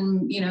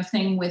certain,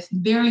 thing with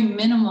very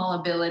minimal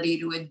ability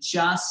to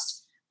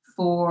adjust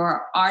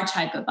for our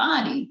type of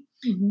body.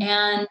 Mm-hmm.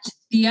 And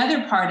the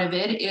other part of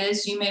it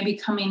is you may be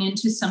coming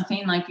into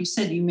something, like you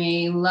said, you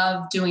may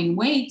love doing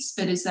weights,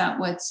 but is that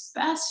what's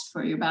best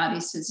for your body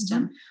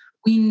system? Mm-hmm.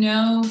 We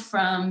know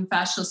from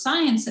fascial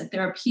science that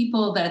there are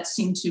people that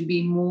seem to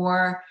be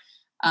more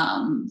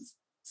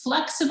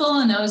flexible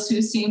and those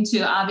who seem to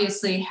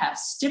obviously have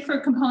stiffer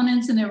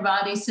components in their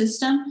body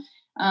system.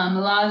 A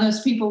lot of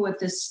those people with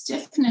this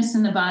stiffness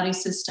in the body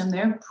system,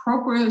 they're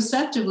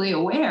proprioceptively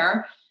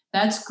aware.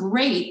 That's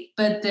great,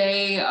 but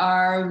they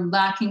are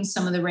lacking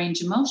some of the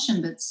range of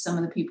motion. But some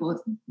of the people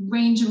with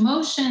range of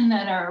motion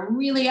that are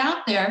really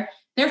out there,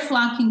 they're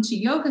flocking to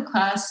yoga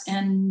class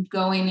and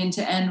going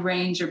into end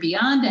range or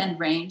beyond end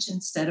range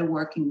instead of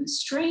working the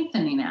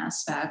strengthening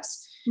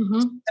aspects.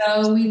 Mm-hmm.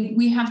 So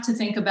we have to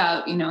think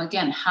about,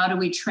 again, how do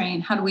we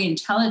train? How do we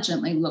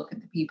intelligently look at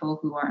the people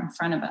who are in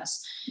front of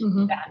us?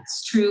 Mm-hmm.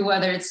 That's true,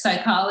 whether it's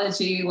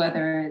psychology,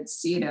 whether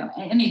it's,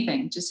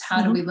 anything, just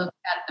how do we look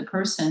at the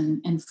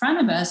person in front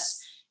of us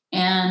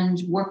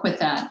and work with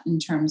that in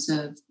terms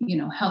of,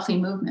 healthy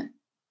movement.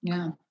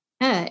 Yeah.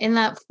 Yeah, in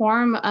that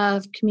form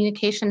of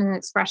communication and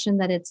expression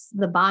that it's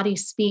the body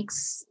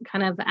speaks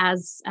kind of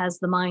as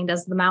the mind,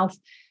 as the mouth.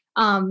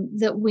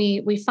 That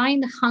we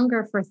find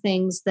hunger for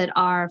things that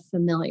are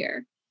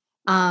familiar,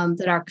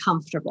 that are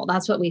comfortable.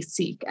 That's what we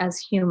seek as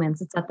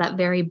humans. It's at that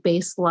very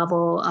base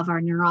level of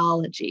our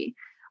neurology.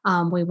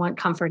 We want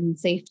comfort and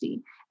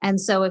safety. And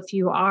so if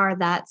you are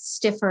that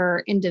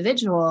stiffer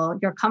individual,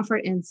 your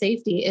comfort and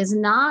safety is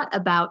not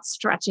about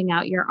stretching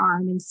out your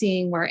arm and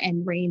seeing where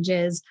end range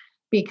is,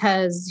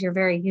 because you're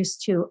very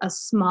used to a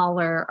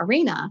smaller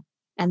arena.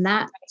 And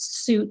that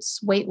suits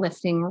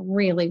weightlifting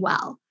really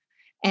well.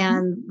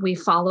 And we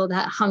follow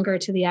that hunger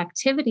to the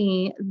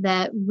activity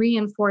that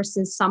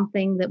reinforces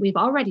something that we've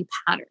already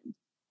patterned.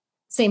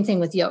 Same thing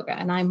with yoga.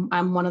 And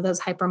I'm one of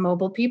those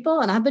hypermobile people,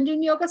 and I've been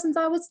doing yoga since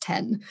I was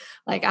 10.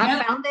 Like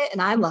I found it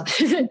and I love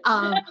it.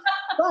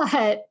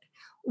 But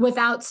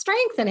without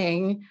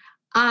strengthening,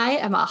 I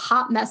am a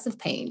hot mess of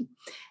pain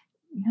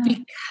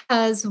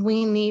because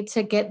we need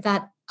to get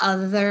that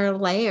other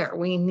layer.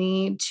 We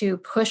need to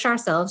push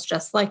ourselves,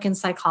 just like in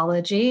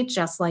psychology,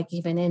 just like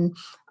even in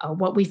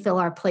what we fill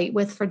our plate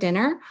with for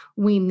dinner.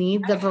 We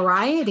need the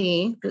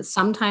variety that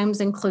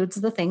sometimes includes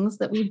the things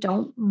that we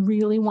don't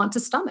really want to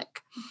stomach.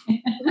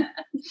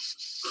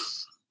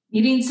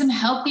 Eating some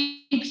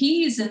healthy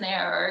peas in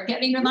there or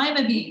getting your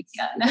lima beans.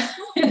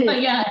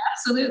 Yeah,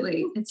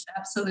 absolutely. It's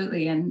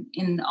absolutely. And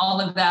in all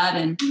of that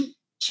and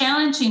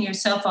challenging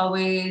yourself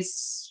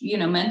always,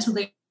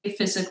 mentally,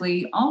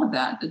 physically, all of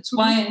that. That's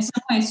why in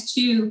some ways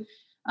too,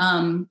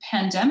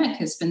 pandemic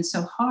has been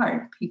so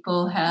hard.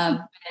 People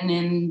have been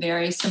in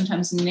very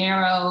sometimes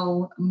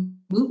narrow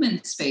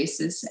movement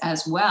spaces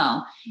as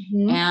well.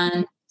 Mm-hmm.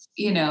 And,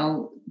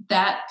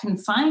 that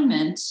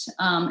confinement,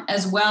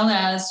 as well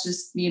as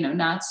just,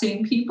 not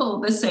seeing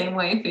people the same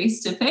way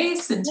face to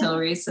face until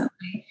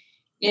recently,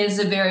 is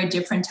a very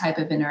different type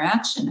of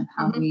interaction of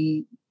how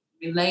we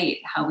relate,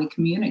 how we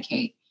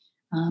communicate.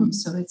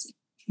 So it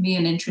can be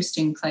an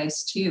interesting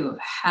place too, of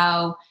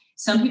how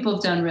some people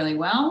have done really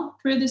well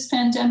through this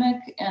pandemic,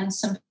 and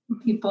some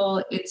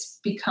people it's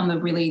become a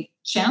really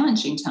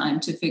challenging time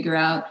to figure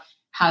out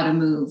how to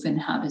move and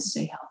how to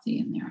stay healthy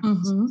in there.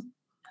 Mm-hmm.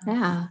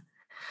 Yeah.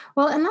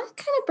 Well, and that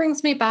kind of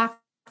brings me back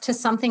to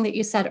something that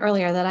you said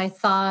earlier that I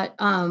thought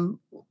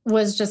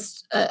was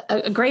just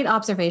a great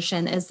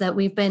observation, is that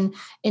we've been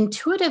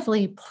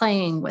intuitively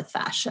playing with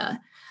fascia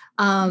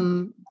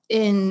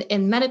in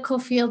medical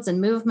fields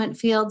and movement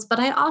fields, but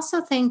I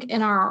also think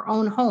in our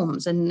own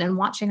homes and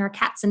watching our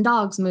cats and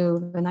dogs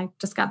move. And I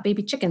just got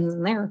baby chickens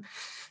and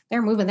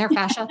they're moving their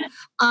fascia.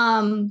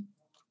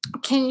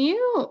 Can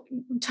you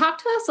talk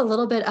to us a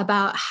little bit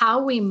about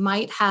how we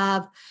might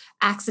have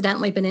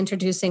accidentally been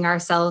introducing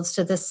ourselves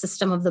to this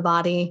system of the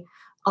body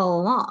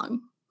all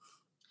along?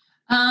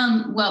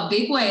 Well,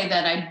 big way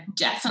that I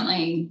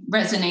definitely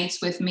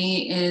resonates with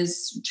me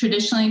is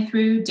traditionally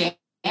through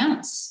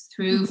dance,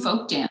 through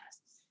folk dance.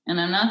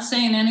 And I'm not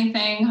saying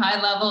anything high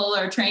level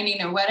or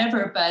training or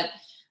whatever, but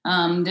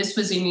this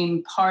was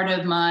part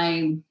of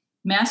my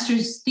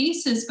master's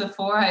thesis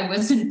before I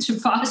was into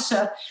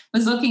fascia,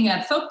 was looking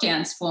at folk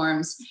dance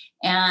forms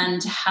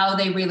and how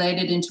they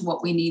related into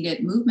what we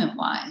needed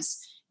movement-wise.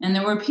 And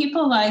there were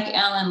people like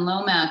Alan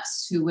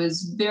Lomax, who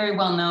was very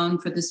well known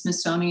for the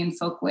Smithsonian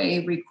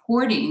Folkway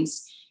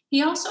recordings.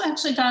 He also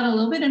actually got a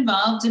little bit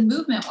involved in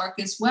movement work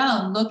as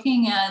well,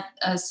 looking at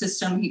a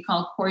system he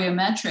called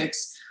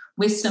choreometrics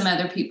with some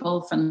other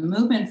people from the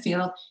movement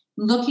field,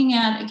 looking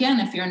at, again,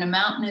 if you're in a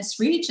mountainous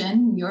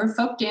region, your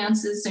folk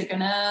dances are going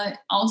to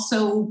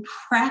also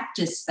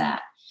practice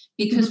that,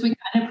 because we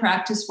kind of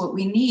practice what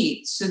we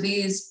need. So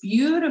these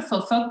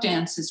beautiful folk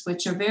dances,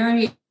 which are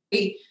very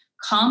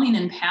calming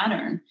in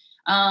pattern,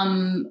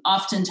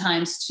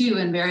 oftentimes too,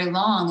 and very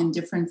long in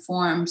different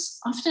forms,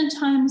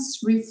 oftentimes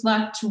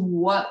reflect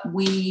what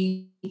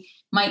we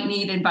might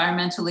need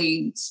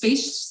environmentally,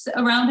 space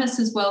around us,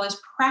 as well as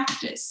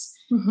practice.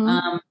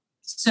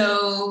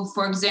 So,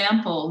 for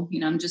example,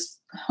 I'm just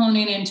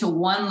honing into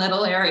one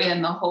little area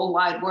in the whole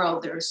wide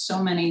world. There are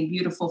so many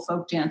beautiful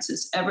folk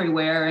dances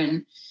everywhere,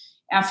 and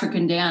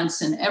African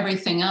dance and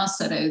everything else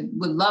that I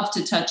would love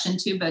to touch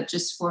into, but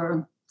just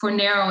for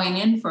narrowing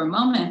in for a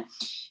moment,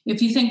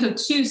 if you think of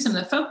too, some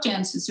of the folk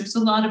dances, there's a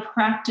lot of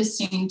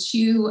practicing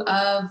too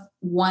of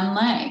one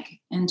leg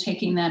and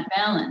taking that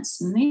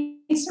balance. And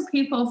these are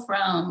people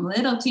from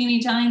little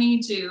teeny tiny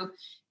to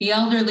the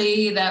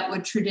elderly that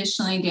would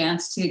traditionally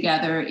dance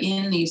together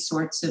in these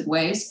sorts of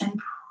ways and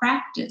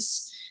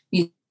practice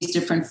these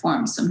different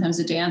forms. Sometimes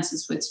the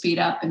dances would speed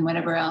up and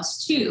whatever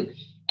else too.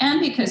 And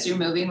because you're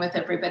moving with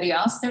everybody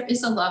else, there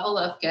is a level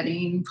of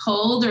getting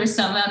pulled or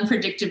some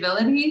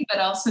unpredictability, but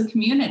also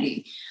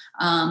community.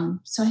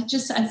 So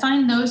I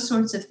find those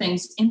sorts of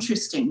things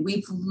interesting.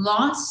 We've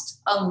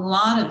lost a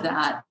lot of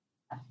that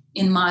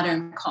in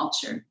modern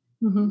culture,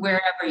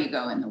 wherever you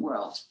go in the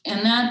world.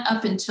 And that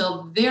up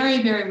until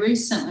very, very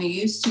recently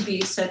used to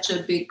be such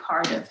a big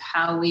part of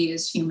how we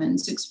as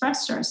humans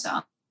expressed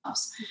ourselves.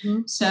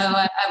 So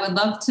I would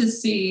love to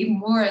see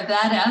more of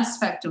that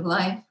aspect of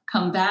life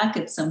come back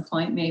at some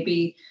point.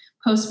 Maybe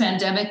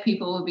post-pandemic,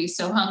 people will be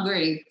so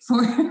hungry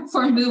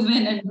for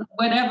movement and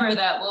whatever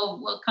that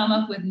we'll come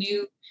up with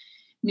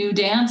new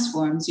dance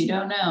forms. You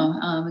don't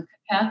know. It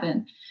could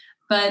happen.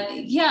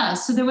 But yeah,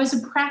 so there was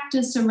a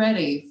practice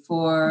already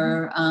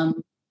for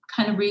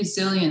kind of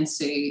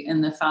resiliency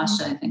in the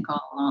fascia, I think,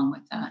 all along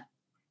with that.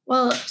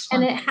 Well,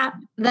 and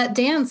that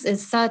dance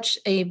is such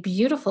a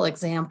beautiful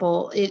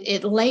example.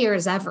 It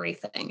layers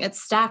everything. It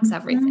stacks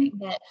everything.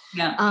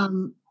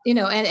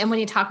 And when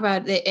you talk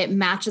about it, it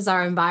matches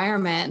our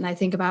environment. And I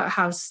think about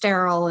how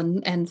sterile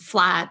and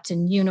flat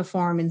and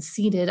uniform and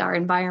seated our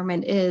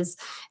environment is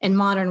in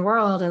modern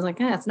world. It's like,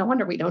 it's no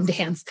wonder we don't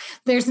dance.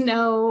 There's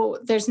no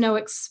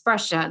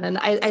expression. And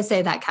I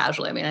say that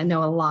casually. I mean, I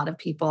know a lot of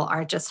people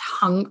are just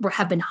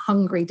have been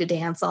hungry to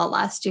dance all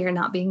last year,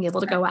 not being able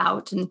to go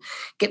out and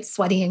get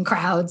sweaty in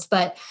crowds.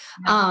 But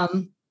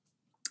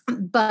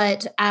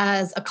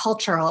as a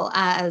cultural,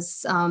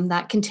 as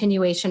that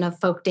continuation of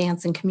folk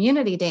dance and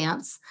community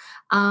dance,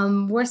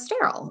 we're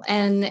sterile,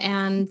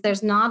 and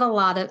there's not a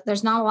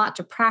lot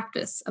to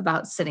practice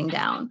about sitting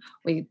down.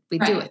 We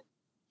do it.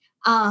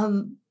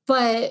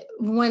 But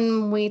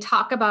when we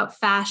talk about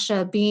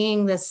fascia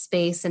being this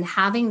space and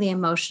having the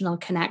emotional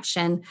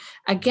connection,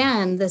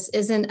 again, this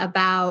isn't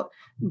about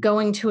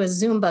going to a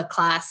Zumba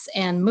class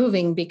and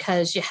moving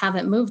because you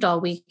haven't moved all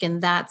week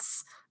and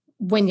that's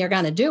when you're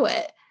going to do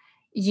it.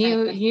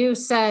 You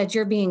said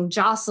you're being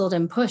jostled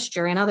and pushed.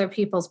 You're in other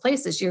people's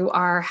places. You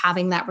are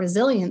having that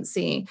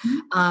resiliency.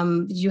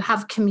 You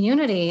have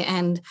community,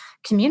 and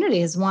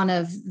community is one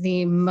of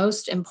the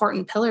most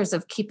important pillars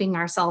of keeping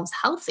ourselves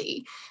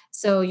healthy.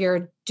 So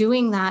you're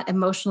doing that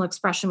emotional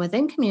expression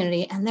within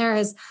community. And there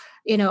is,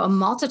 a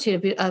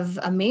multitude of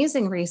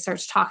amazing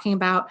research talking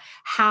about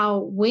how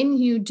when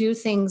you do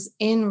things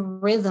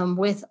in rhythm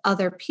with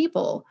other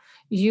people,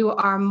 you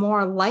are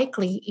more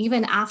likely,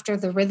 even after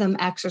the rhythm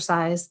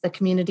exercise, the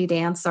community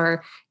dance,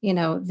 or,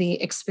 the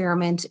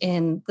experiment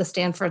in the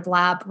Stanford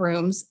lab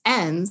rooms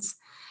ends,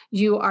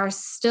 you are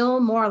still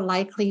more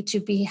likely to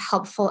be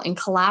helpful and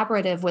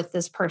collaborative with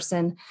this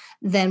person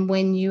than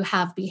when you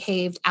have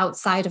behaved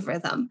outside of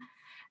rhythm.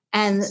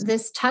 And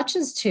this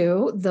touches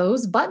to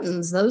those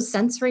buttons, those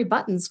sensory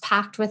buttons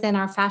packed within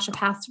our fascia,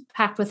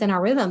 packed within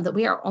our rhythm, that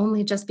we are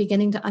only just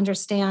beginning to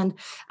understand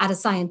at a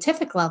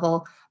scientific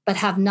level, but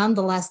have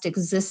nonetheless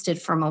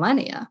existed for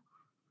millennia.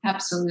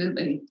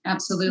 Absolutely.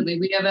 Absolutely.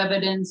 We have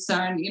evidence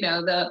on,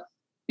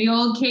 the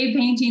old cave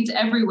paintings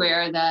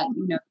everywhere that,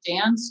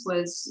 dance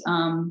was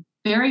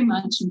very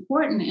much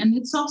important. And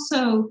it's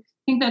also,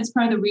 I think that's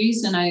part of the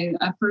reason I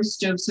first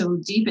dove so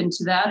deep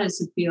into that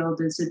as a field,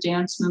 as a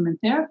dance movement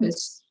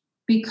therapist,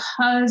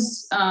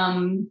 because,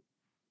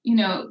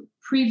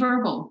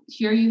 pre-verbal,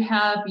 here you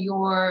have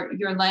your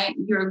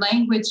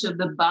language of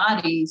the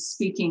body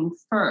speaking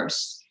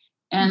first.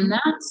 And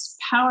that's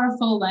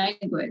powerful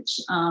language.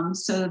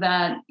 So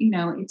that,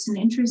 it's an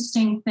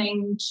interesting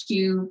thing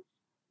to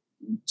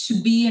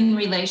be in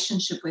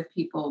relationship with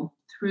people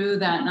through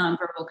that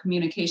nonverbal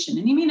communication.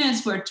 And even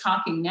as we're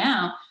talking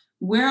now,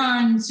 we're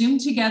on Zoom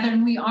together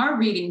and we are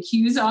reading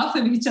cues off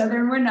of each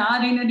other and we're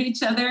nodding at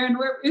each other and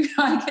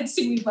I can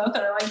see we both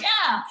are like,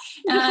 yeah.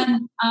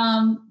 And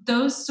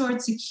those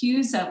sorts of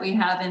cues that we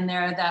have in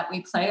there that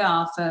we play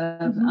off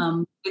of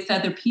with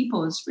other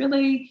people is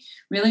really,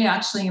 really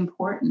actually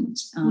important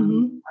part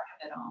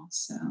of it all.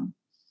 So.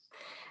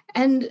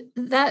 And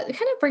that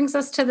kind of brings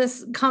us to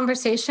this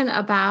conversation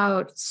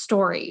about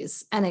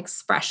stories and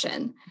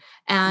expression.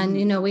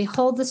 And, we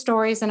hold the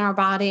stories in our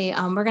body.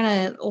 We're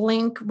going to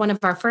link one of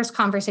our first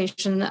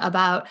conversation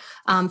about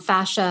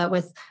fascia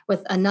with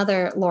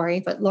another Lori,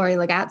 but Lori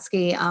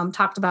Legatsky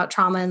talked about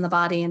trauma in the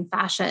body and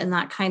fascia and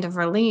that kind of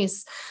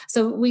release.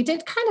 So we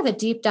did kind of a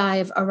deep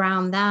dive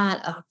around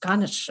that, oh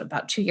gosh,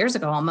 about 2 years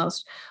ago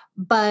almost.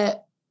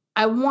 But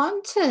I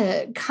want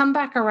to come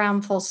back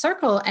around full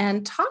circle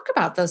and talk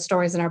about those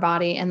stories in our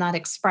body and that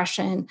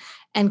expression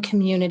and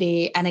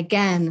community. And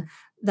again,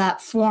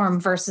 that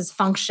form versus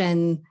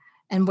function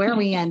and where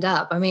we end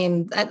up. I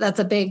mean, that's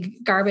a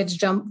big garbage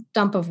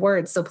dump of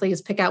words. So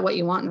please pick out what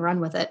you want and run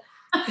with it.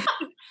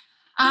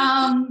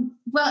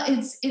 Well,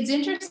 it's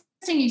interesting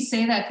you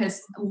say that,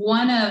 because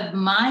one of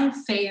my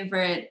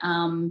favorite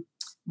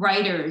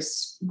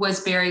writers was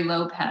Barry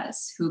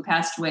Lopez, who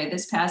passed away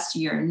this past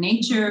year.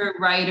 Nature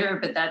writer,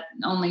 but that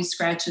only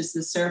scratches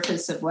the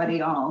surface of what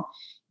he all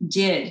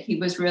did. He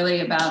was really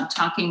about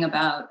talking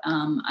about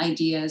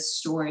ideas,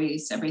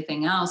 stories,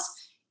 everything else,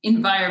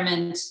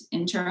 environment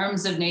in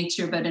terms of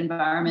nature, but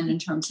environment in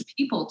terms of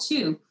people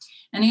too.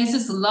 And he has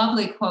this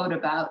lovely quote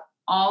about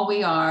all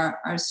we are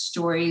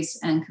stories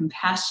and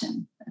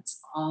compassion. That's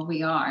all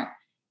we are.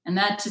 And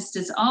that just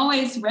has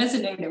always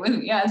resonated with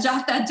me. Yeah,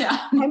 jot that down.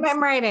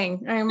 I'm writing.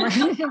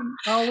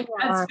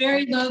 That's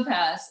very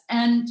Lopez.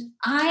 And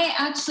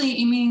I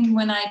mean,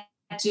 when I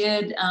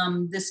did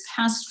this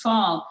past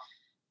fall,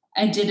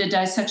 I did a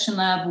dissection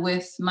lab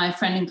with my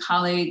friend and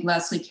colleague,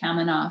 Leslie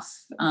Kamenoff,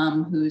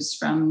 who's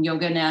from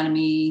Yoga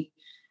Anatomy.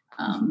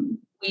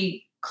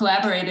 We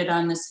collaborated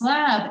on this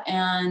lab,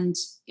 and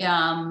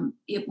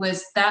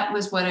that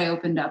was what I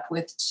opened up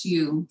with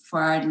too,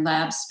 for our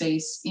lab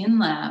space in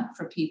lab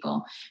for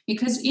people.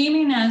 Because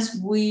even as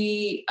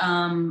we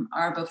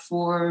are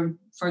before,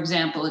 for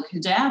example, a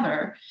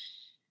cadaver,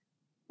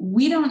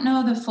 we don't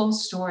know the full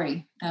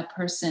story that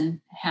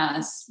person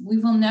has. We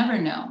will never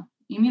know.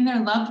 Even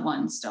their loved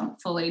ones don't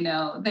fully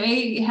know.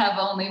 They have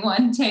only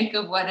one take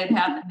of what had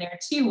happened there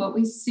too. What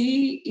we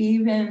see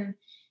even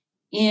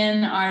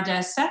in our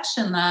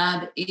dissection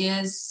lab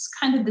is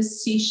kind of the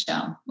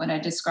seashell, what I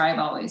describe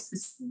always. The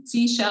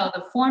seashell,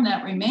 the form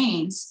that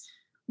remains,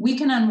 we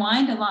can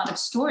unwind a lot of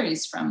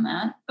stories from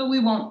that, but we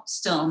won't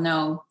still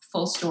know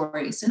full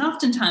stories. And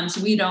oftentimes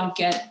we don't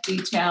get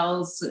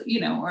details,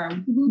 or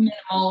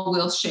minimal.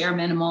 We'll share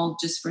minimal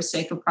just for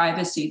sake of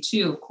privacy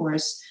too, of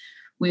course,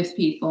 with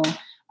people.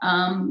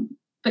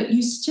 But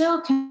you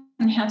still can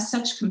have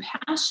such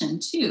compassion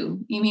too.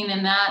 I mean,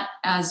 in that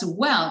as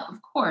well,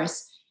 of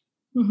course.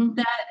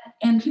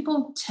 And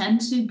people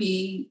tend to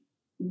be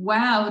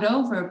wowed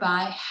over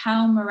by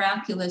how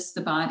miraculous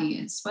the body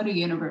is, what a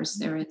universe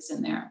there is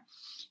in there.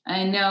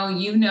 I know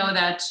you know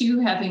that too,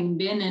 having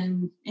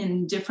been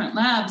in different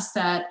labs,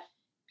 that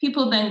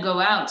people then go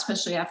out,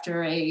 especially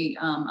after a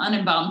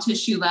unembalmed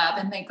tissue lab,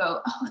 and they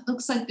go, oh, it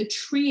looks like the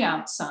tree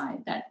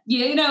outside. That,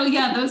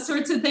 those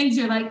sorts of things.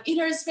 You're like,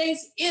 inner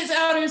space is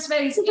outer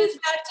space. It's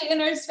back to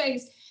inner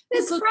space.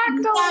 This looks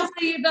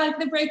exactly like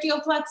the brachial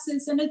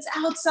plexus, and it's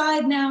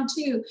outside now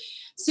too.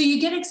 So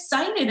you get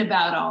excited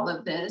about all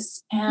of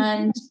this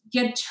and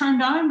get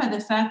turned on by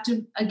the fact of,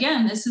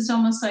 again, this is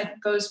almost like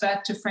goes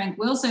back to Frank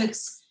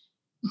Wilczek's,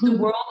 the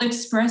world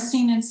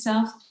expressing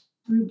itself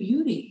through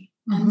beauty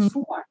and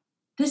form.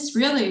 This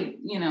really,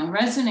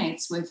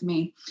 resonates with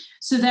me.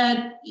 So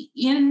that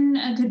in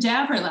a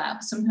cadaver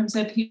lab, sometimes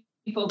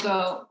people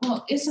go,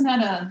 well, isn't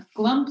that a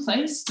glum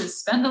place to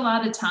spend a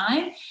lot of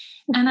time?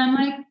 And I'm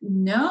like,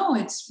 no,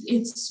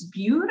 it's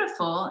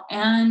beautiful.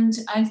 And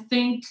I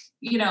think,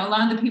 a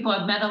lot of the people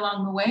I've met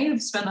along the way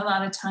have spent a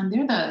lot of time.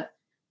 They're the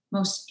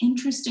most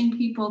interesting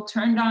people,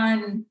 turned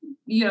on,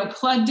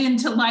 plugged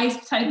into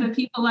life type of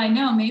people I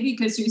know, maybe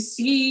because you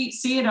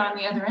see it on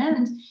the other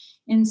end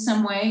in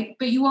some way,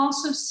 but you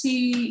also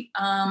see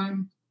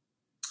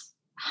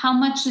how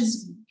much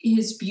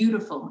is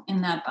beautiful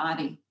in that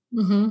body.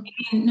 And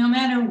no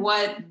matter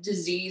what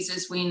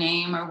diseases we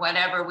name or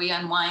whatever we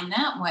unwind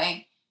that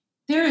way,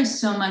 there is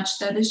so much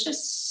that is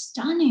just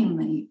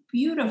stunningly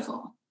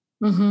beautiful.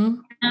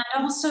 And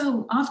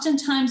also,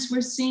 oftentimes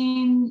we're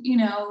seeing,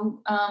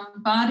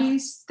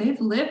 bodies,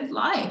 they've lived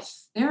life.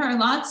 There are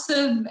lots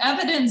of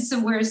evidence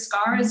of where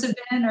scars have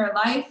been or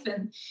life.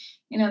 And,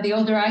 the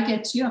older I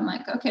get too, I'm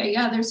like, okay,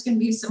 yeah, there's going to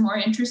be some more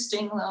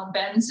interesting little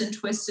bends and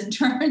twists and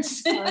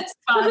turns in this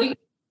body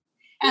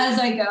as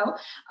I go.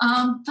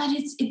 But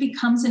it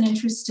becomes an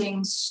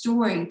interesting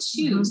story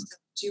too. So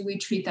do we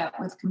treat that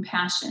with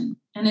compassion?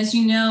 And as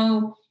you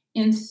know,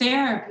 in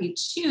therapy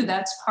too,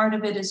 that's part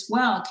of it as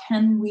well.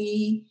 Can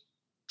we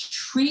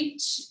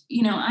treat,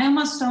 I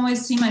almost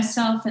always see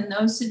myself in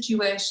those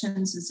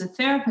situations as a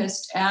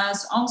therapist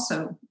as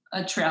also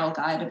a trail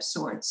guide of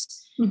sorts.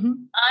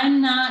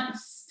 I'm not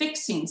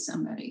fixing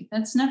somebody.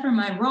 That's never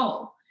my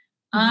role.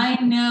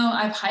 I know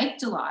I've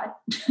hiked a lot,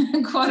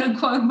 quote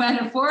unquote,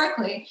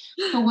 metaphorically,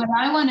 but what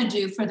I want to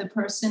do for the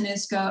person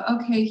is go,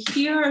 okay,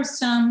 here are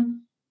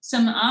some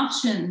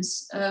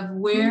options of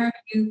where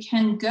you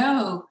can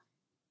go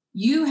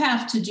you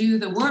have to do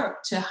the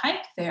work to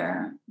hike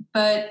there.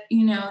 But,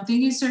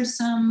 these are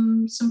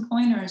some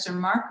pointers or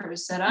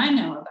markers that I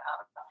know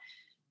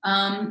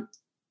about.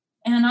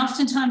 And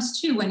oftentimes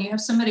too, when you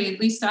have somebody, at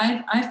least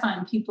I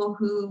find people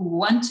who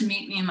want to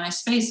meet me in my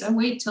space, I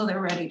wait till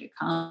they're ready to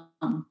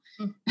come.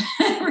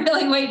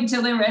 Really wait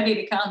until they're ready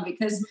to come,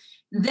 because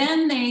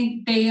then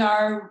they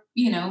are,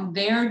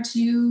 there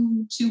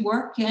to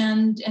work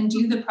and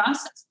do the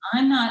process.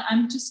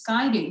 I'm just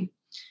guiding.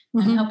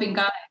 I'm helping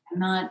guide.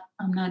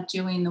 I'm not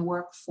doing the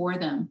work for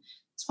them.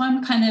 That's why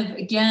I'm kind of,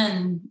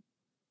 again,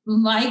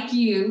 like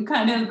you,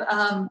 kind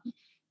of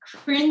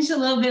cringe a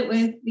little bit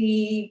with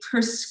the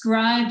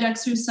prescribed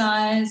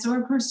exercise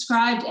or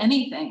prescribed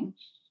anything,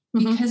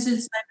 because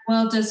it's like,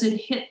 well, does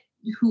it hit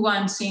who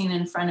I'm seeing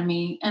in front of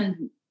me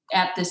and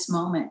at this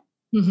moment?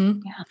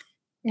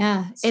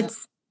 Yeah. So.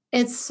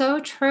 It's so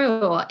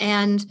true.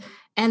 And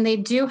they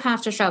do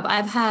have to show up.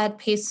 I've had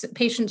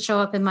patients show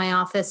up in my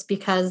office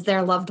because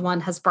their loved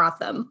one has brought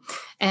them.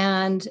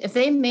 And if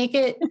they make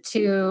it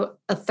to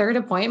a third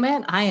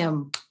appointment, I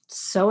am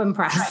so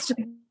impressed.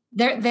 Right.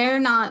 They're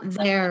not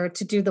there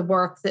to do the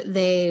work that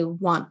they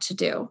want to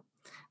do.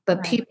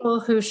 But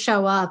people who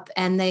show up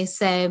and they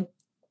say,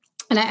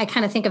 and I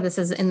kind of think of this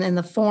as in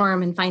the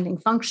form and finding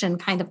function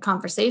kind of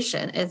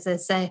conversation, is they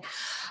say,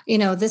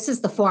 this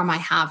is the form I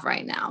have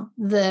right now.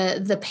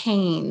 The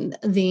pain,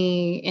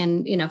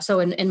 so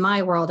in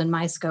my world, in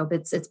my scope,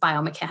 it's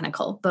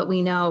biomechanical, but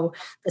we know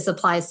this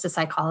applies to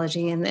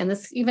psychology, and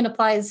this even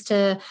applies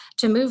to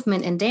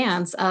movement and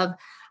dance. Of,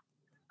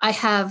 I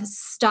have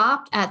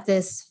stopped at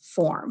this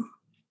form.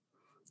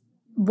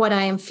 What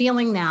I am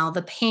feeling now,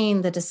 the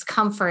pain, the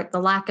discomfort, the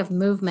lack of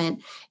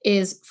movement,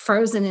 is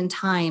frozen in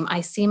time.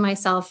 I see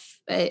myself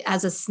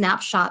as a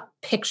snapshot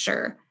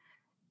picture,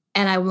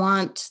 and I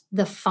want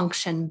the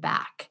function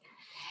back.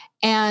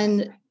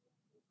 And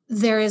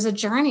there is a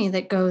journey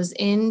that goes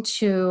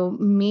into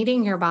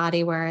meeting your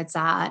body where it's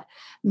at,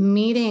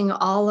 meeting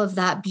all of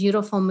that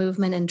beautiful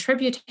movement and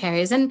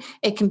tributaries. And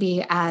it can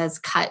be as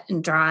cut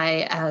and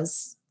dry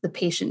as the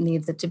patient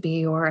needs it to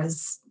be, or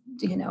as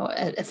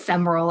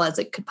ephemeral as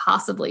it could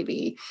possibly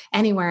be,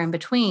 anywhere in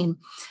between.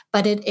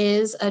 But it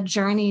is a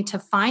journey to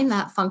find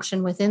that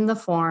function within the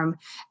form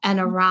and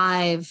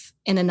arrive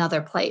in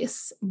another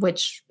place,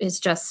 which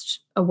is just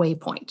a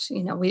waypoint.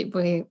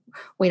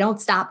 We don't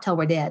stop till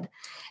we're dead.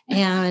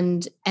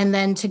 And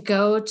then to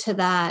go to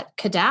that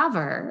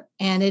cadaver,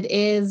 and it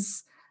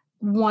is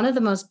one of the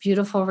most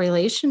beautiful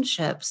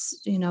relationships,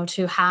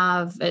 to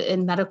have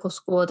in medical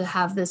school, to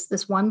have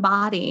this one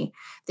body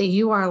that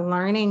you are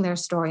learning their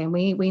story. And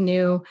we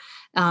knew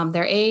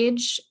their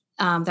age,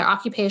 their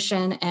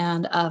occupation,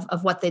 and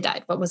of what they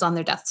died, what was on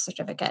their death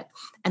certificate.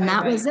 And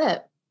that was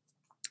it.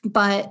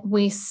 But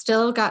we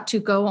still got to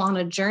go on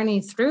a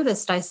journey through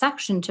this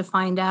dissection to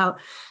find out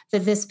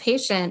that this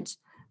patient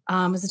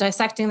was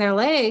dissecting their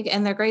leg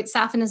and their great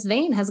saphenous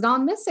vein has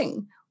gone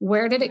missing.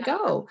 Where did it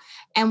go?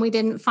 And we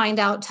didn't find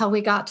out till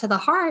we got to the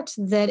heart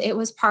that it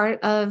was part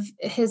of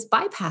his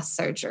bypass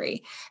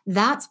surgery.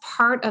 That's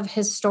part of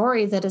his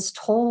story that is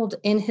told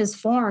in his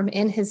form,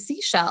 in his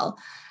seashell.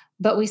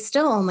 But we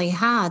still only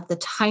had the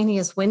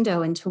tiniest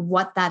window into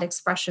what that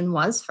expression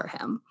was for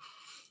him.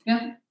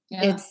 Yeah.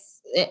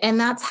 And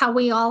that's how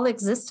we all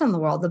exist in the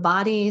world. The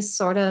body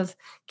sort of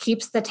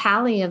keeps the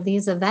tally of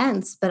these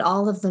events, but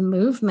all of the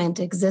movement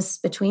exists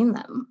between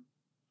them.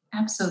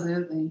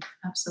 Absolutely.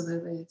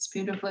 It's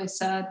beautifully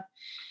said.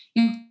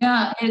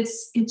 Yeah,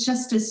 it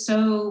just is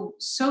so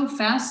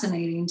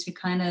fascinating to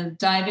kind of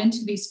dive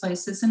into these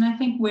places. And I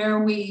think where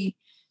we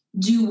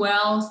do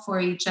well for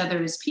each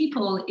other as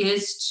people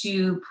is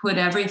to put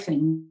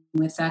everything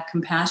with that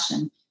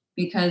compassion,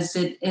 because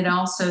it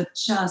also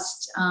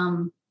just,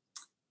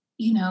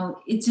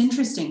 it's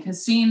interesting,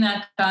 because seeing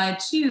that guy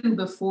too,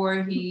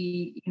 before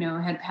he,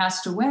 had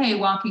passed away,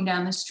 walking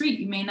down the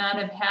street, you may not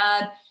have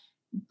had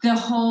the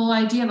whole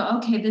idea of,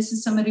 okay, this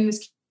is somebody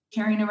who's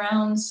carrying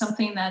around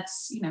something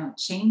that's,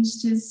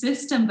 changed his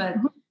system. But,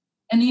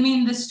 and you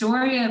mean the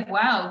story of,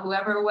 wow,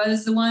 whoever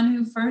was the one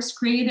who first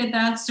created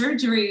that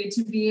surgery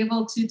to be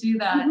able to do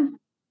that.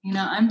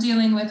 I'm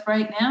dealing with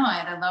right now, I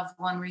had a loved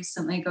one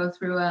recently go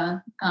through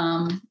a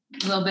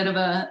little bit of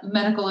a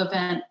medical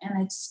event,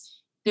 and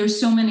there's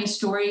so many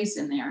stories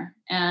in there.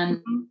 And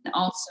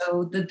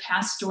also the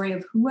past story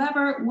of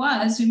whoever it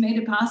was who made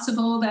it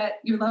possible that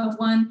your loved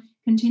one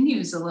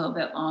continues a little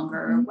bit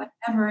longer, or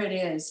whatever it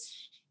is.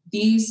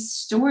 These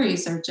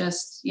stories are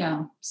just,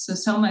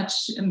 so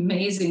much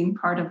amazing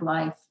part of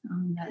life,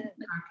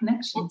 our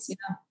connections,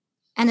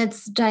 And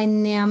it's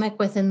dynamic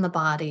within the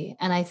body.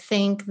 And I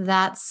think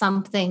that's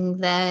something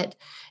that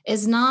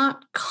is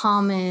not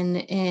common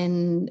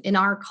in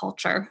our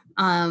culture,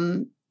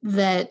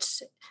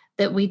 that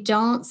we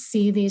don't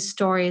see these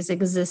stories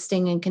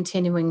existing and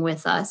continuing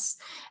with us,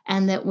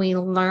 and that we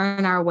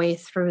learn our way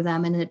through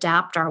them and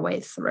adapt our way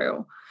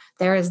through.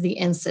 There is the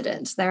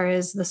incident, there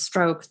is the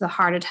stroke, the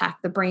heart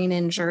attack, the brain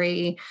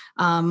injury,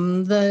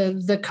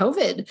 the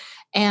COVID,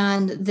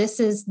 and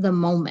this is the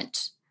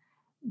moment.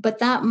 But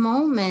that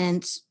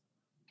moment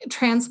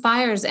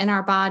transpires in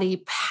our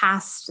body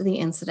past the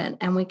incident,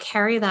 and we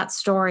carry that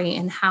story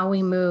in how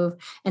we move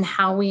and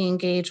how we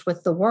engage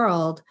with the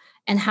world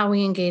and how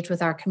we engage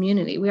with our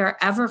community. We are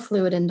ever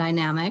fluid and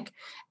dynamic,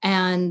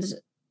 and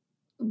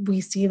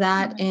we see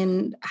that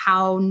in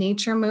how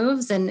nature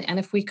moves. And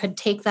if we could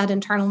take that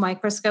internal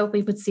microscope,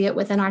 we would see it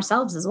within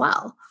ourselves as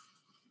well.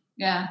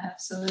 Yeah,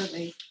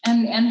 absolutely.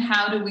 And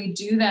how do we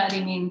do that?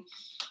 I mean,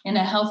 in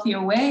a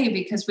healthier way,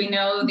 because we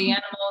know the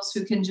animals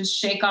who can just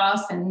shake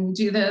off and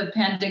do the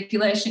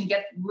pandiculation,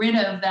 get rid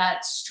of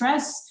that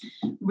stress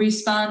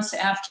response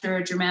after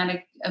a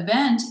dramatic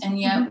event. And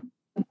yet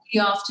we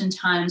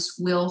oftentimes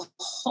will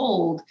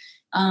hold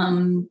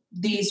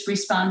these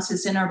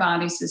responses in our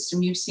body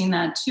system. You've seen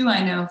that too.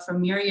 I know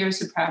from your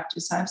years of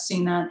practice, I've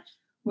seen that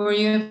where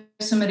you have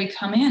somebody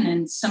come in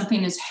and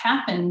something has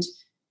happened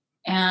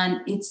and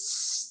it's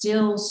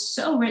still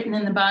so written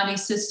in the body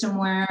system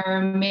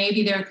where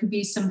maybe there could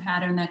be some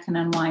pattern that can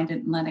unwind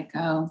it and let it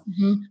go.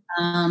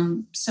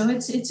 So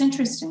it's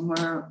interesting.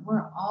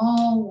 We're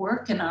all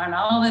working on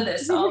all of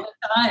this all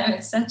the time.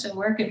 It's such a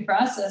work in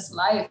process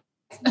life.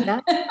 Yeah.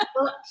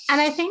 Well, and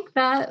I think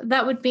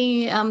that would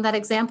be that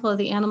example of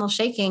the animal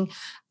shaking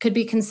could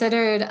be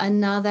considered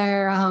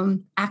another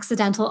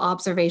accidental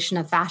observation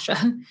of fascia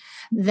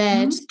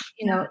that,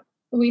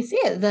 we see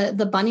it.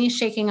 The bunny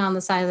shaking on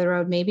the side of the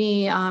road.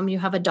 Maybe you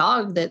have a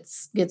dog that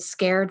gets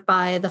scared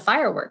by the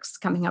fireworks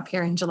coming up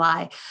here in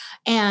July,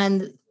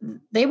 and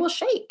they will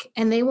shake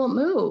and they will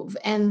move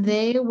and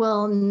they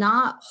will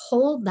not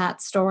hold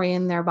that story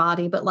in their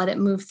body, but let it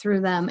move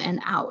through them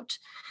and out.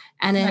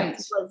 And it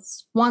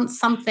was once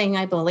something,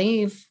 I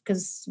believe,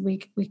 because we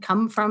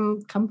come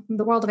from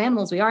the world of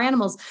animals. We are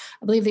animals.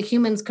 I believe that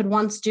humans could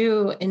once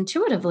do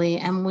intuitively,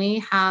 and we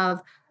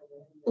have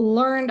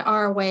learned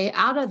our way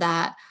out of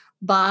that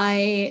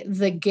by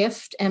the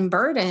gift and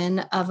burden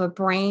of a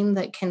brain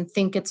that can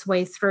think its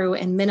way through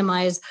and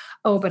minimize,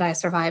 oh, but I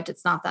survived.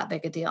 It's not that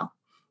big a deal.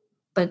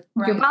 But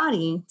your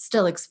body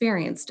still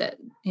experienced it.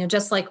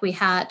 Just like we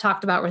had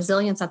talked about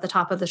resilience at the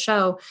top of the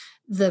show,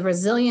 the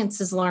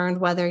resilience is learned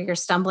whether you're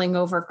stumbling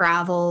over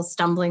gravel,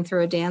 stumbling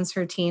through a dance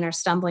routine, or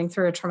stumbling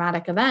through a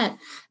traumatic event.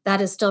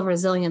 That is still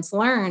resilience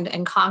learned.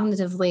 And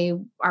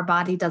cognitively, our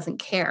body doesn't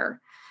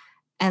care.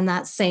 And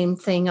that same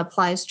thing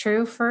applies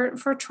true for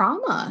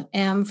trauma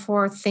and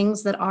for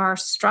things that are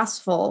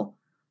stressful.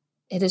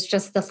 It is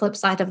just the flip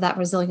side of that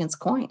resilience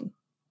coin.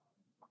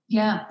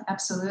 Yeah,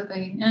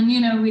 absolutely.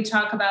 And, we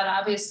talk about,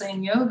 obviously,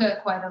 in yoga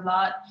quite a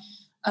lot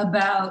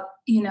about,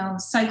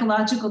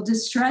 psychological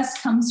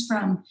distress comes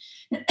from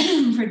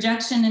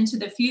projection into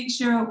the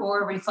future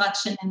or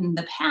reflection in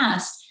the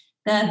past,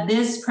 that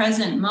this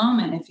present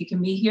moment, if you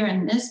can be here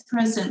in this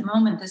present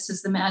moment, this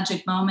is the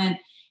magic moment.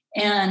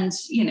 And,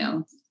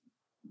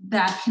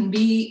 that can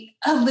be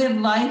a live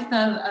life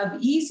of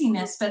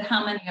easiness, but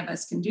how many of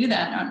us can do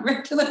that on a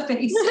regular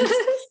basis?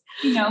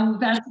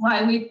 That's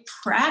why we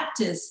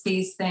practice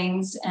these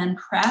things and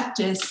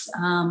practice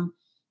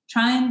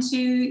trying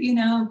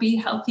to, be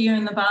healthier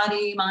in the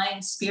body,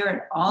 mind,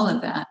 spirit, all of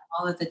that,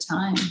 all of the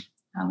time,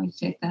 how we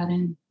take that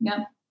in.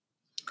 Yep.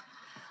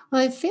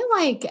 Well, I feel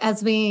like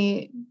as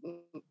we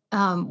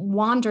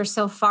wander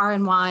so far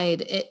and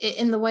wide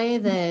in the way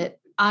that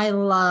I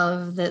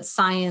love that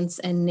science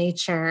and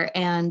nature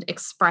and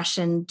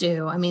expression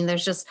do. I mean,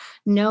 there's just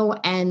no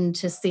end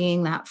to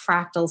seeing that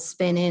fractal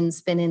spin in,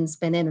 spin in,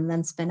 spin in, and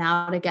then spin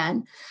out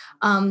again.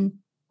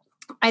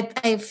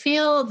 I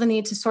feel the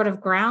need to sort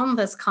of ground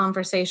this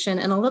conversation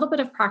in a little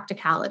bit of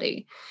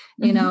practicality.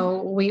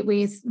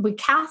 We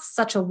cast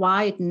such a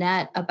wide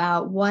net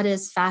about what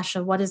is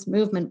fascia, what is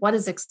movement, what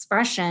is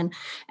expression.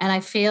 And I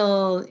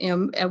feel,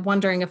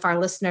 wondering if our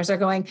listeners are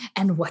going,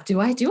 and what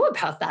do I do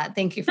about that?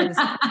 Thank you for this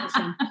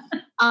conversation.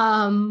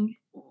 How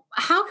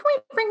can we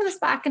bring this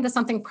back into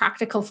something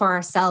practical for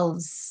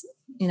ourselves,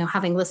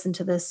 having listened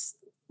to this,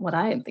 what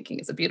I am thinking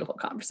is a beautiful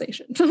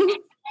conversation?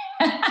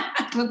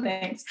 Well,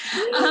 thanks.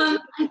 I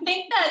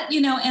think that,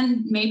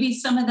 and maybe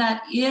some of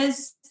that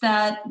is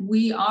that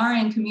we are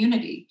in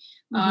community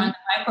on a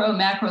micro,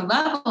 macro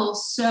level.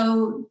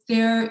 So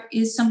there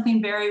is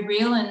something very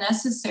real and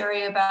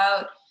necessary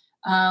about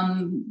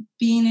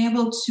being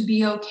able to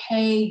be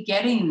okay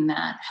getting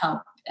that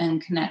help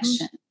and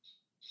connection.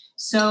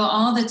 So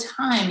all the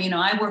time,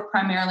 I work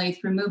primarily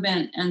through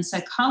movement and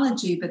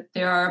psychology, but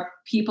there are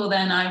people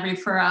then I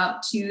refer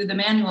out to the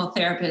manual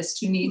therapist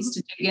who needs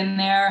to dig in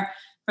there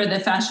for the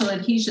fascial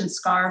adhesion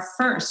scar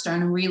first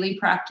on a really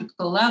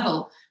practical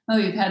level. Oh,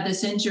 you've had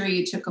this injury,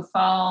 you took a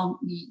fall.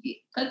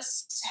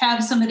 Let's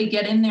have somebody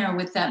get in there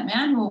with that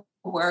manual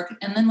work,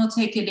 and then we'll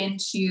take it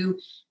into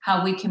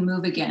how we can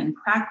move again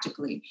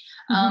practically.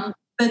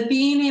 But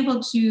being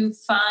able to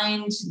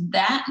find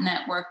that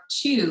network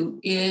too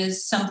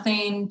is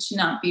something to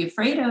not be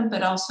afraid of,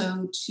 but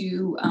also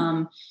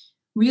to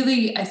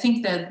really, I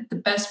think that the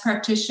best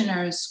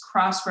practitioners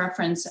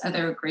cross-reference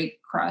other great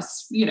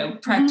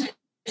practitioners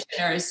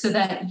so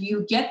that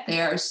you get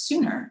there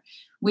sooner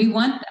We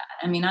want that.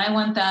 I mean, I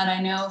want that. I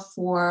know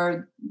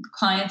for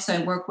clients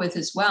I work with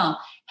as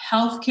well,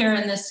 healthcare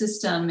in this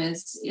system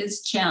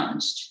is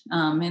challenged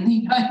in the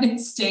United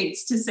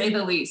States, to say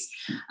the least.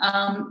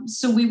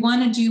 So we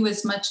want to do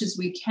as much as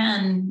we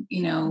can,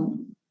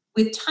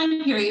 with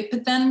time period,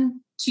 but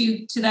then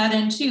to that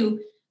end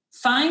too,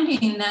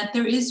 finding that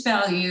there is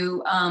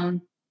value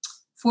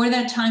for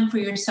that time for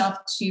yourself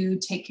to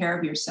take care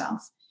of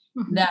yourself.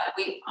 Mm-hmm. That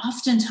we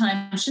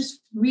oftentimes just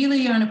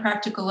really on a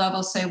practical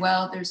level say,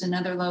 well, there's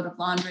another load of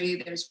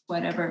laundry, there's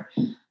whatever.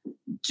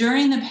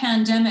 During the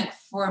pandemic,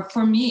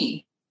 for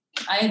me,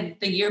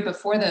 the year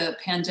before the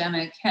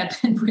pandemic had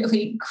been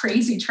really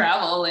crazy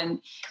travel and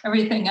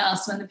everything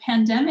else. When the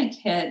pandemic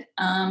hit,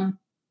 I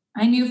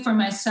knew for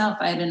myself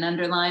I had an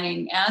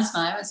underlying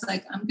asthma. I was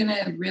like, I'm going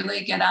to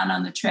really get out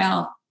on the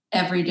trail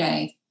every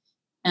day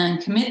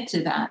and commit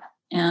to that.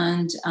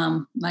 And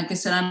like I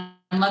said, I'm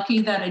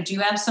lucky that I do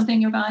have something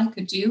nearby I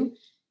could do,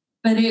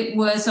 but it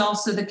was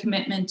also the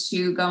commitment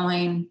to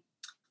going,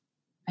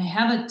 I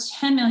have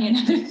 10 million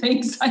other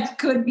things I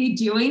could be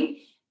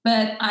doing,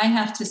 but I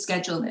have to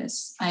schedule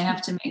this. I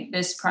have to make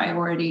this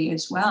priority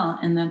as well.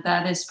 And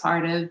that is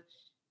part of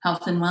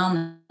health and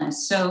wellness.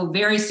 So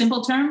very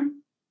simple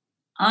term,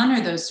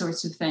 honor those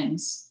sorts of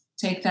things.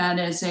 Take that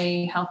as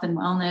a health and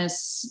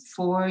wellness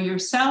for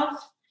yourself.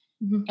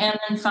 Mm-hmm. And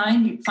then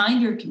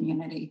find your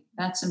community.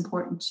 That's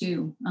important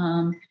too.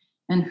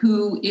 And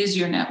who is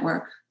your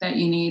network that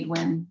you need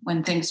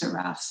when things are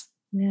rough?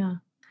 Yeah,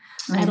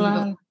 I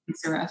love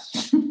things are rough.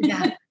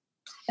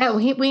 Yeah,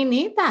 we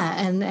need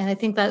that, and I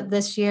think that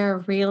this year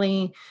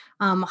really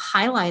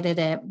highlighted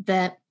it.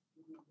 That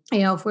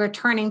if we're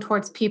turning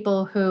towards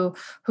people who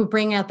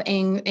bring up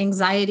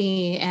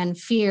anxiety and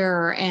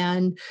fear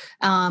and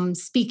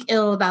speak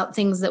ill about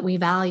things that we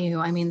value.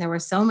 I mean, there were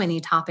so many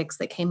topics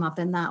that came up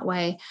in that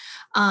way.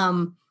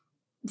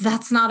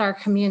 That's not our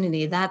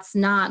community. That's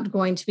not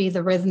going to be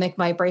the rhythmic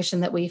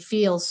vibration that we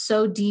feel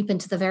so deep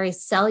into the very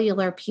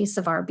cellular piece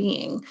of our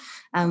being.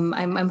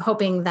 I'm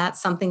hoping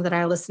that's something that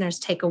our listeners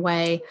take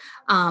away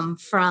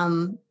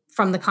from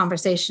the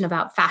conversation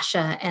about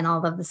fascia and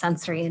all of the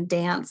sensory and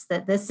dance,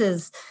 that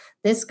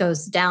this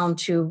goes down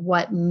to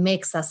what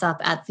makes us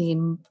up at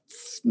the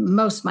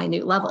most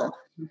minute level.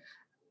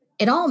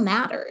 It all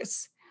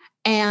matters.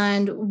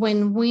 And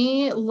when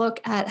we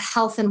look at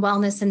health and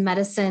wellness and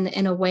medicine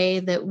in a way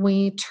that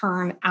we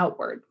turn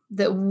outward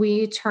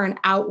away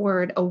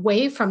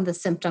from the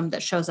symptom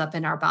that shows up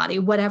in our body,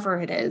 whatever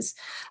it is,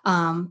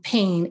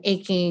 pain,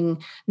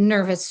 aching,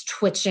 nervous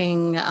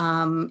twitching,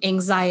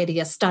 anxiety,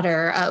 a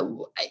stutter,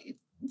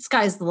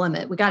 sky's the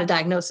limit. We got a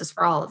diagnosis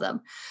for all of them.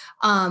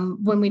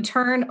 When we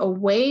turn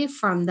away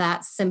from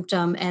that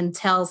symptom and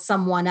tell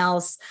someone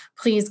else,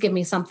 please give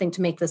me something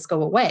to make this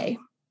go away,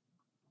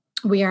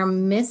 we are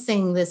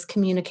missing this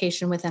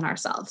communication within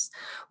ourselves.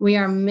 We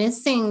are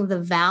missing the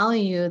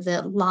value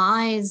that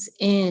lies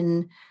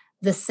in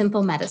the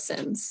simple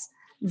medicines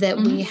that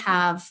we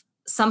have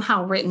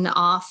somehow written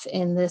off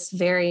in this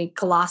very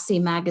glossy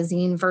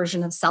magazine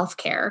version of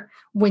self-care.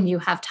 When you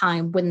have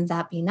time, wouldn't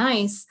that be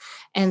nice?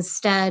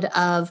 Instead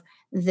of,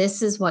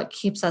 this is what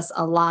keeps us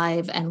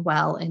alive and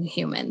well and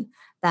human.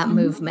 That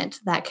movement,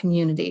 that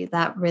community,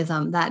 that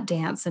rhythm, that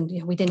dance. And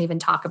we didn't even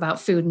talk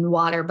about food and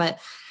water, but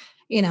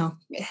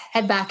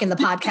head back in the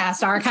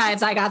podcast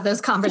archives. I got those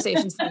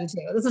conversations for you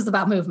too. This is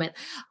about movement.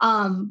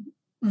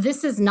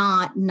 This is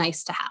not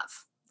nice to have.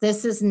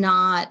 This is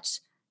not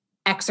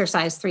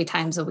exercise 3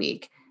 times a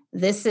week.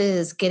 This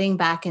is getting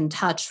back in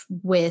touch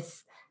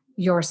with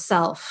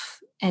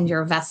yourself and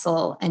your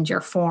vessel and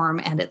your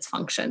form and its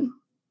function.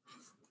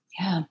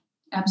 Yeah,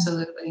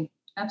 absolutely.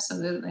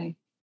 Absolutely.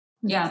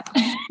 Yeah.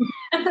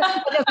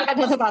 I got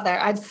nothing about there.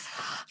 I'm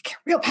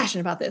real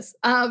passionate about this.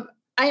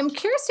 I am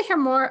curious to hear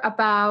more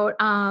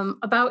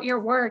about your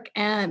work,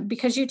 and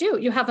because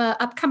you have an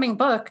upcoming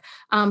book,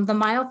 The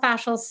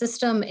Myofascial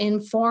System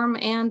in Form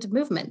and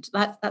Movement.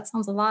 That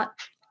sounds a lot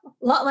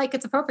like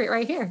it's appropriate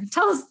right here.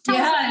 Tell us.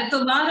 It's a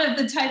lot of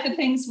the type of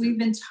things we've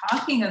been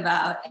talking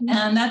about,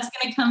 and that's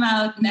going to come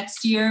out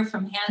next year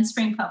from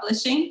Handspring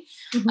Publishing.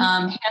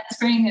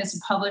 Handspring is a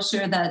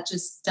publisher that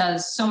just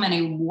does so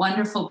many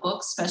wonderful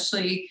books,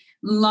 especially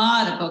a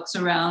lot of books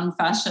around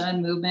fascia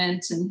and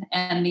movement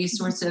and these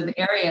sorts of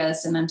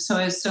areas. And I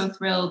was so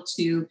thrilled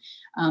to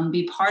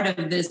be part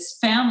of this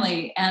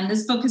family. And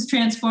this book has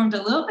transformed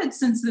a little bit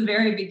since the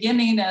very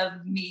beginning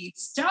of me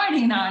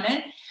starting on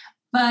it.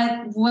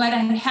 But what I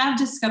have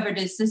discovered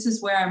is this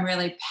is where I'm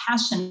really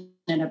passionate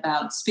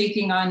about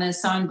speaking on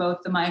this on both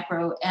the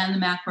micro and the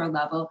macro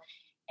level,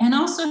 and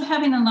also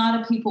having a lot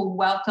of people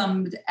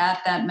welcomed at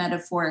that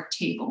metaphoric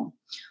table.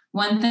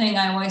 One thing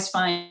I always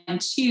find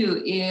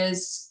too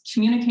is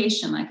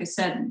communication. Like I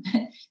said,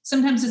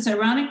 sometimes it's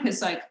ironic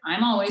because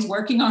I'm always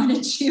working on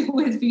it too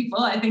with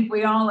people. I think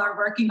we all are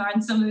working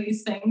on some of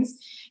these things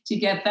to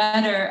get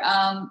better.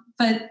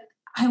 But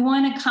I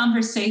want a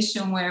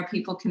conversation where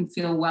people can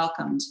feel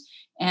welcomed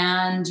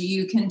And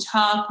you can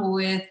talk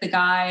with the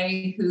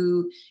guy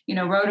who,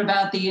 wrote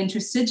about the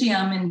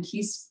interstitium, and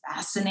he's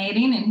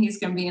fascinating, and he's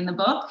going to be in the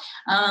book,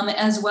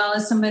 as well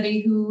as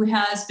somebody who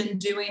has been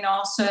doing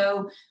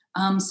also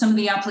some of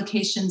the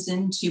applications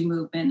into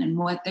movement and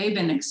what they've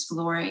been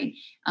exploring,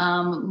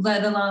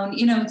 let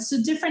alone,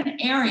 so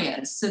different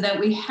areas, so that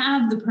we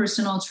have the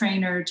personal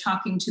trainer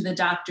talking to the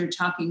doctor,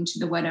 talking to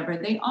the whatever.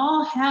 They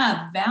all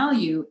have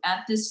value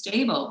at this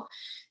table.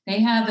 They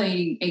have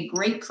a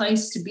great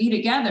place to be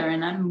together,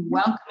 and I'm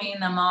welcoming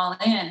them all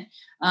in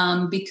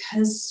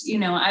because,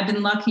 I've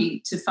been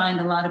lucky to find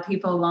a lot of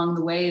people along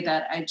the way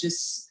that I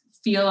just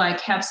feel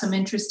like have some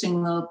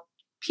interesting little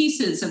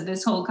pieces of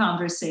this whole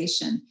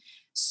conversation.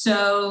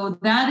 So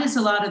that is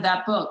a lot of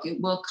that book.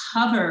 It will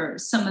cover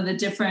some of the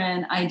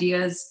different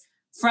ideas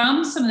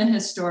from some of the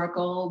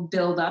historical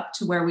build up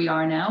to where we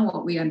are now,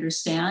 what we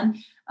understand,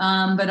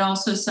 but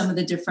also some of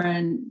the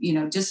different,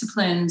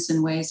 disciplines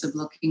and ways of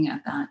looking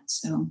at that.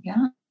 So,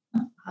 yeah.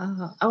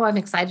 Oh, I'm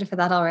excited for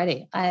that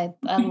already. I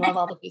love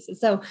all the pieces.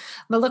 So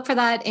we'll look for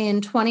that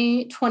in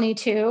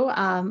 2022.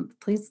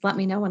 Please let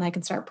me know when I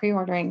can start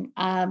pre-ordering.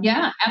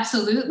 Yeah,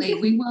 absolutely.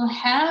 We will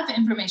have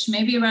information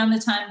maybe around the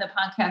time the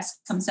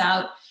podcast comes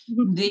out.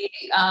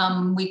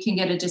 We can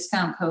get a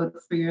discount code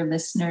for your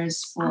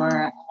listeners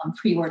for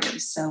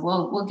pre-orders. So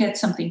we'll get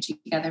something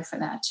together for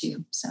that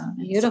too. So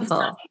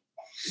beautiful.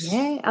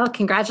 Yay. Oh,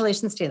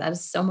 congratulations to you. That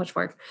is so much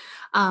work.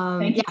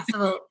 Thank you.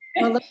 So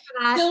we'll look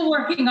for that. Still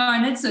working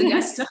on it. So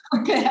yes, still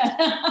working.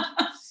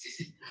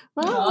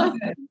 Well,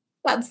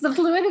 that's the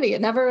fluidity.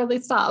 It never really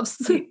stops.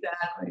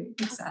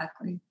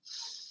 Exactly.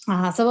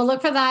 So we'll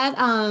look for that.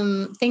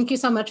 Thank you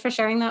so much for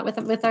sharing that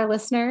with our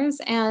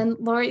listeners. And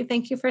Lori,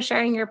 thank you for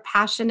sharing your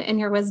passion and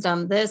your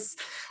wisdom. This,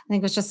 I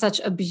think, was just such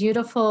a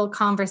beautiful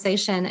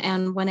conversation.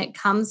 And when it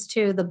comes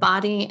to the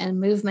body and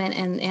movement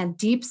and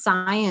deep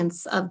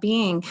science of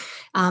being,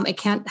 it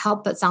can't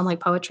help but sound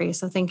like poetry.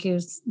 So thank you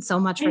so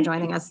much for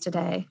joining us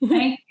today.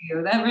 Thank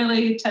you. That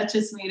really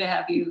touches me to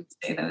have you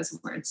say those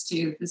words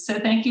too. So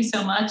thank you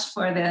so much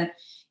for the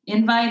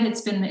invite.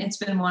 It's been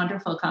a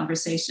wonderful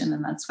conversation,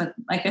 and that's what,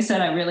 like I said,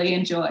 I really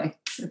enjoy.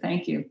 So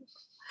thank you.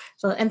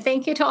 And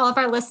thank you to all of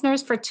our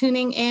listeners for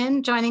tuning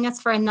in, joining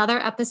us for another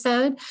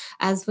episode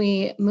as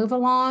we move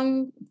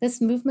along this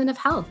movement of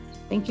health.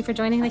 Thank you for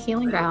joining the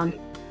Healing Ground.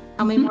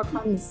 How many more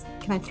puns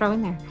can I throw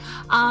in there?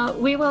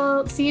 We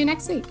will see you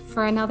next week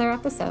for another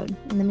episode.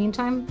 In the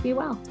meantime, be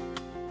well.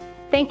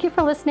 Thank you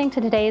for listening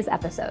to today's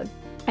episode.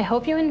 I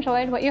hope you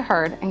enjoyed what you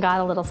heard and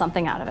got a little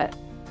something out of it.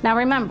 Now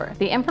remember,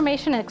 the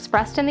information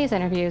expressed in these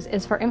interviews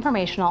is for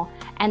informational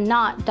and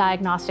not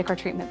diagnostic or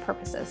treatment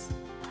purposes.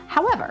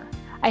 However,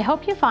 I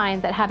hope you find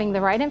that having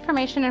the right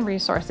information and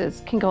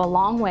resources can go a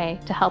long way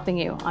to helping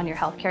you on your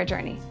healthcare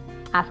journey.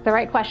 Ask the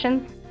right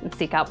questions and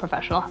seek out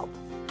professional help.